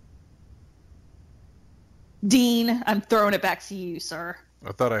 Dean, I'm throwing it back to you, sir.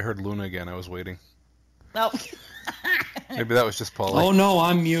 I thought I heard Luna again. I was waiting. Oh. Maybe that was just Paula. Oh no,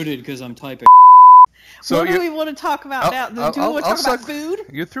 I'm muted because I'm typing. So what do we want to talk about now? Do we want to talk about food?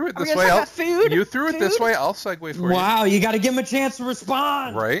 You threw it Are we this gonna way. talk about food? You threw it this Food? way. I'll segue for you. Wow, you got to give him a chance to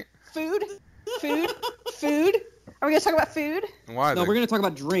respond. Right? Food? Food? Are we going to talk about food? Why? No, we're going to talk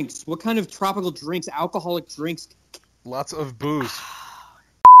about drinks. What kind of tropical drinks, alcoholic drinks? Lots of booze.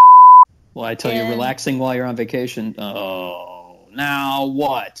 Well, I tell you, relaxing while you're on vacation. Oh, now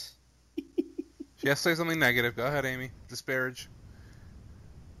what? She has to say something negative. Go ahead, Amy. Disparage.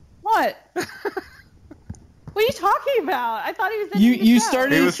 What? What are you talking about? I thought he was in You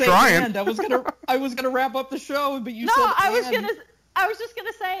started He to was say trying. and. I was gonna wrap up the show, but you No, said I was and. I was just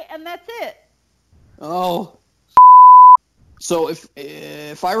gonna say, and that's it. Oh. So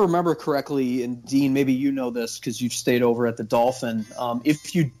if I remember correctly, and Dean, maybe you know this because you've stayed over at the Dolphin.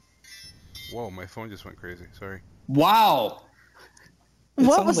 If you. Whoa, my phone just went crazy. Sorry. Wow.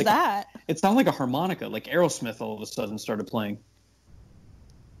 What was that? It sounded like a harmonica, like Aerosmith all of a sudden started playing.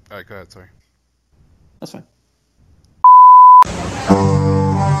 All right, go ahead. Sorry. That's fine.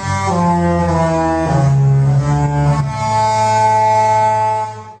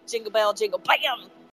 Jingle bell, jingle bam.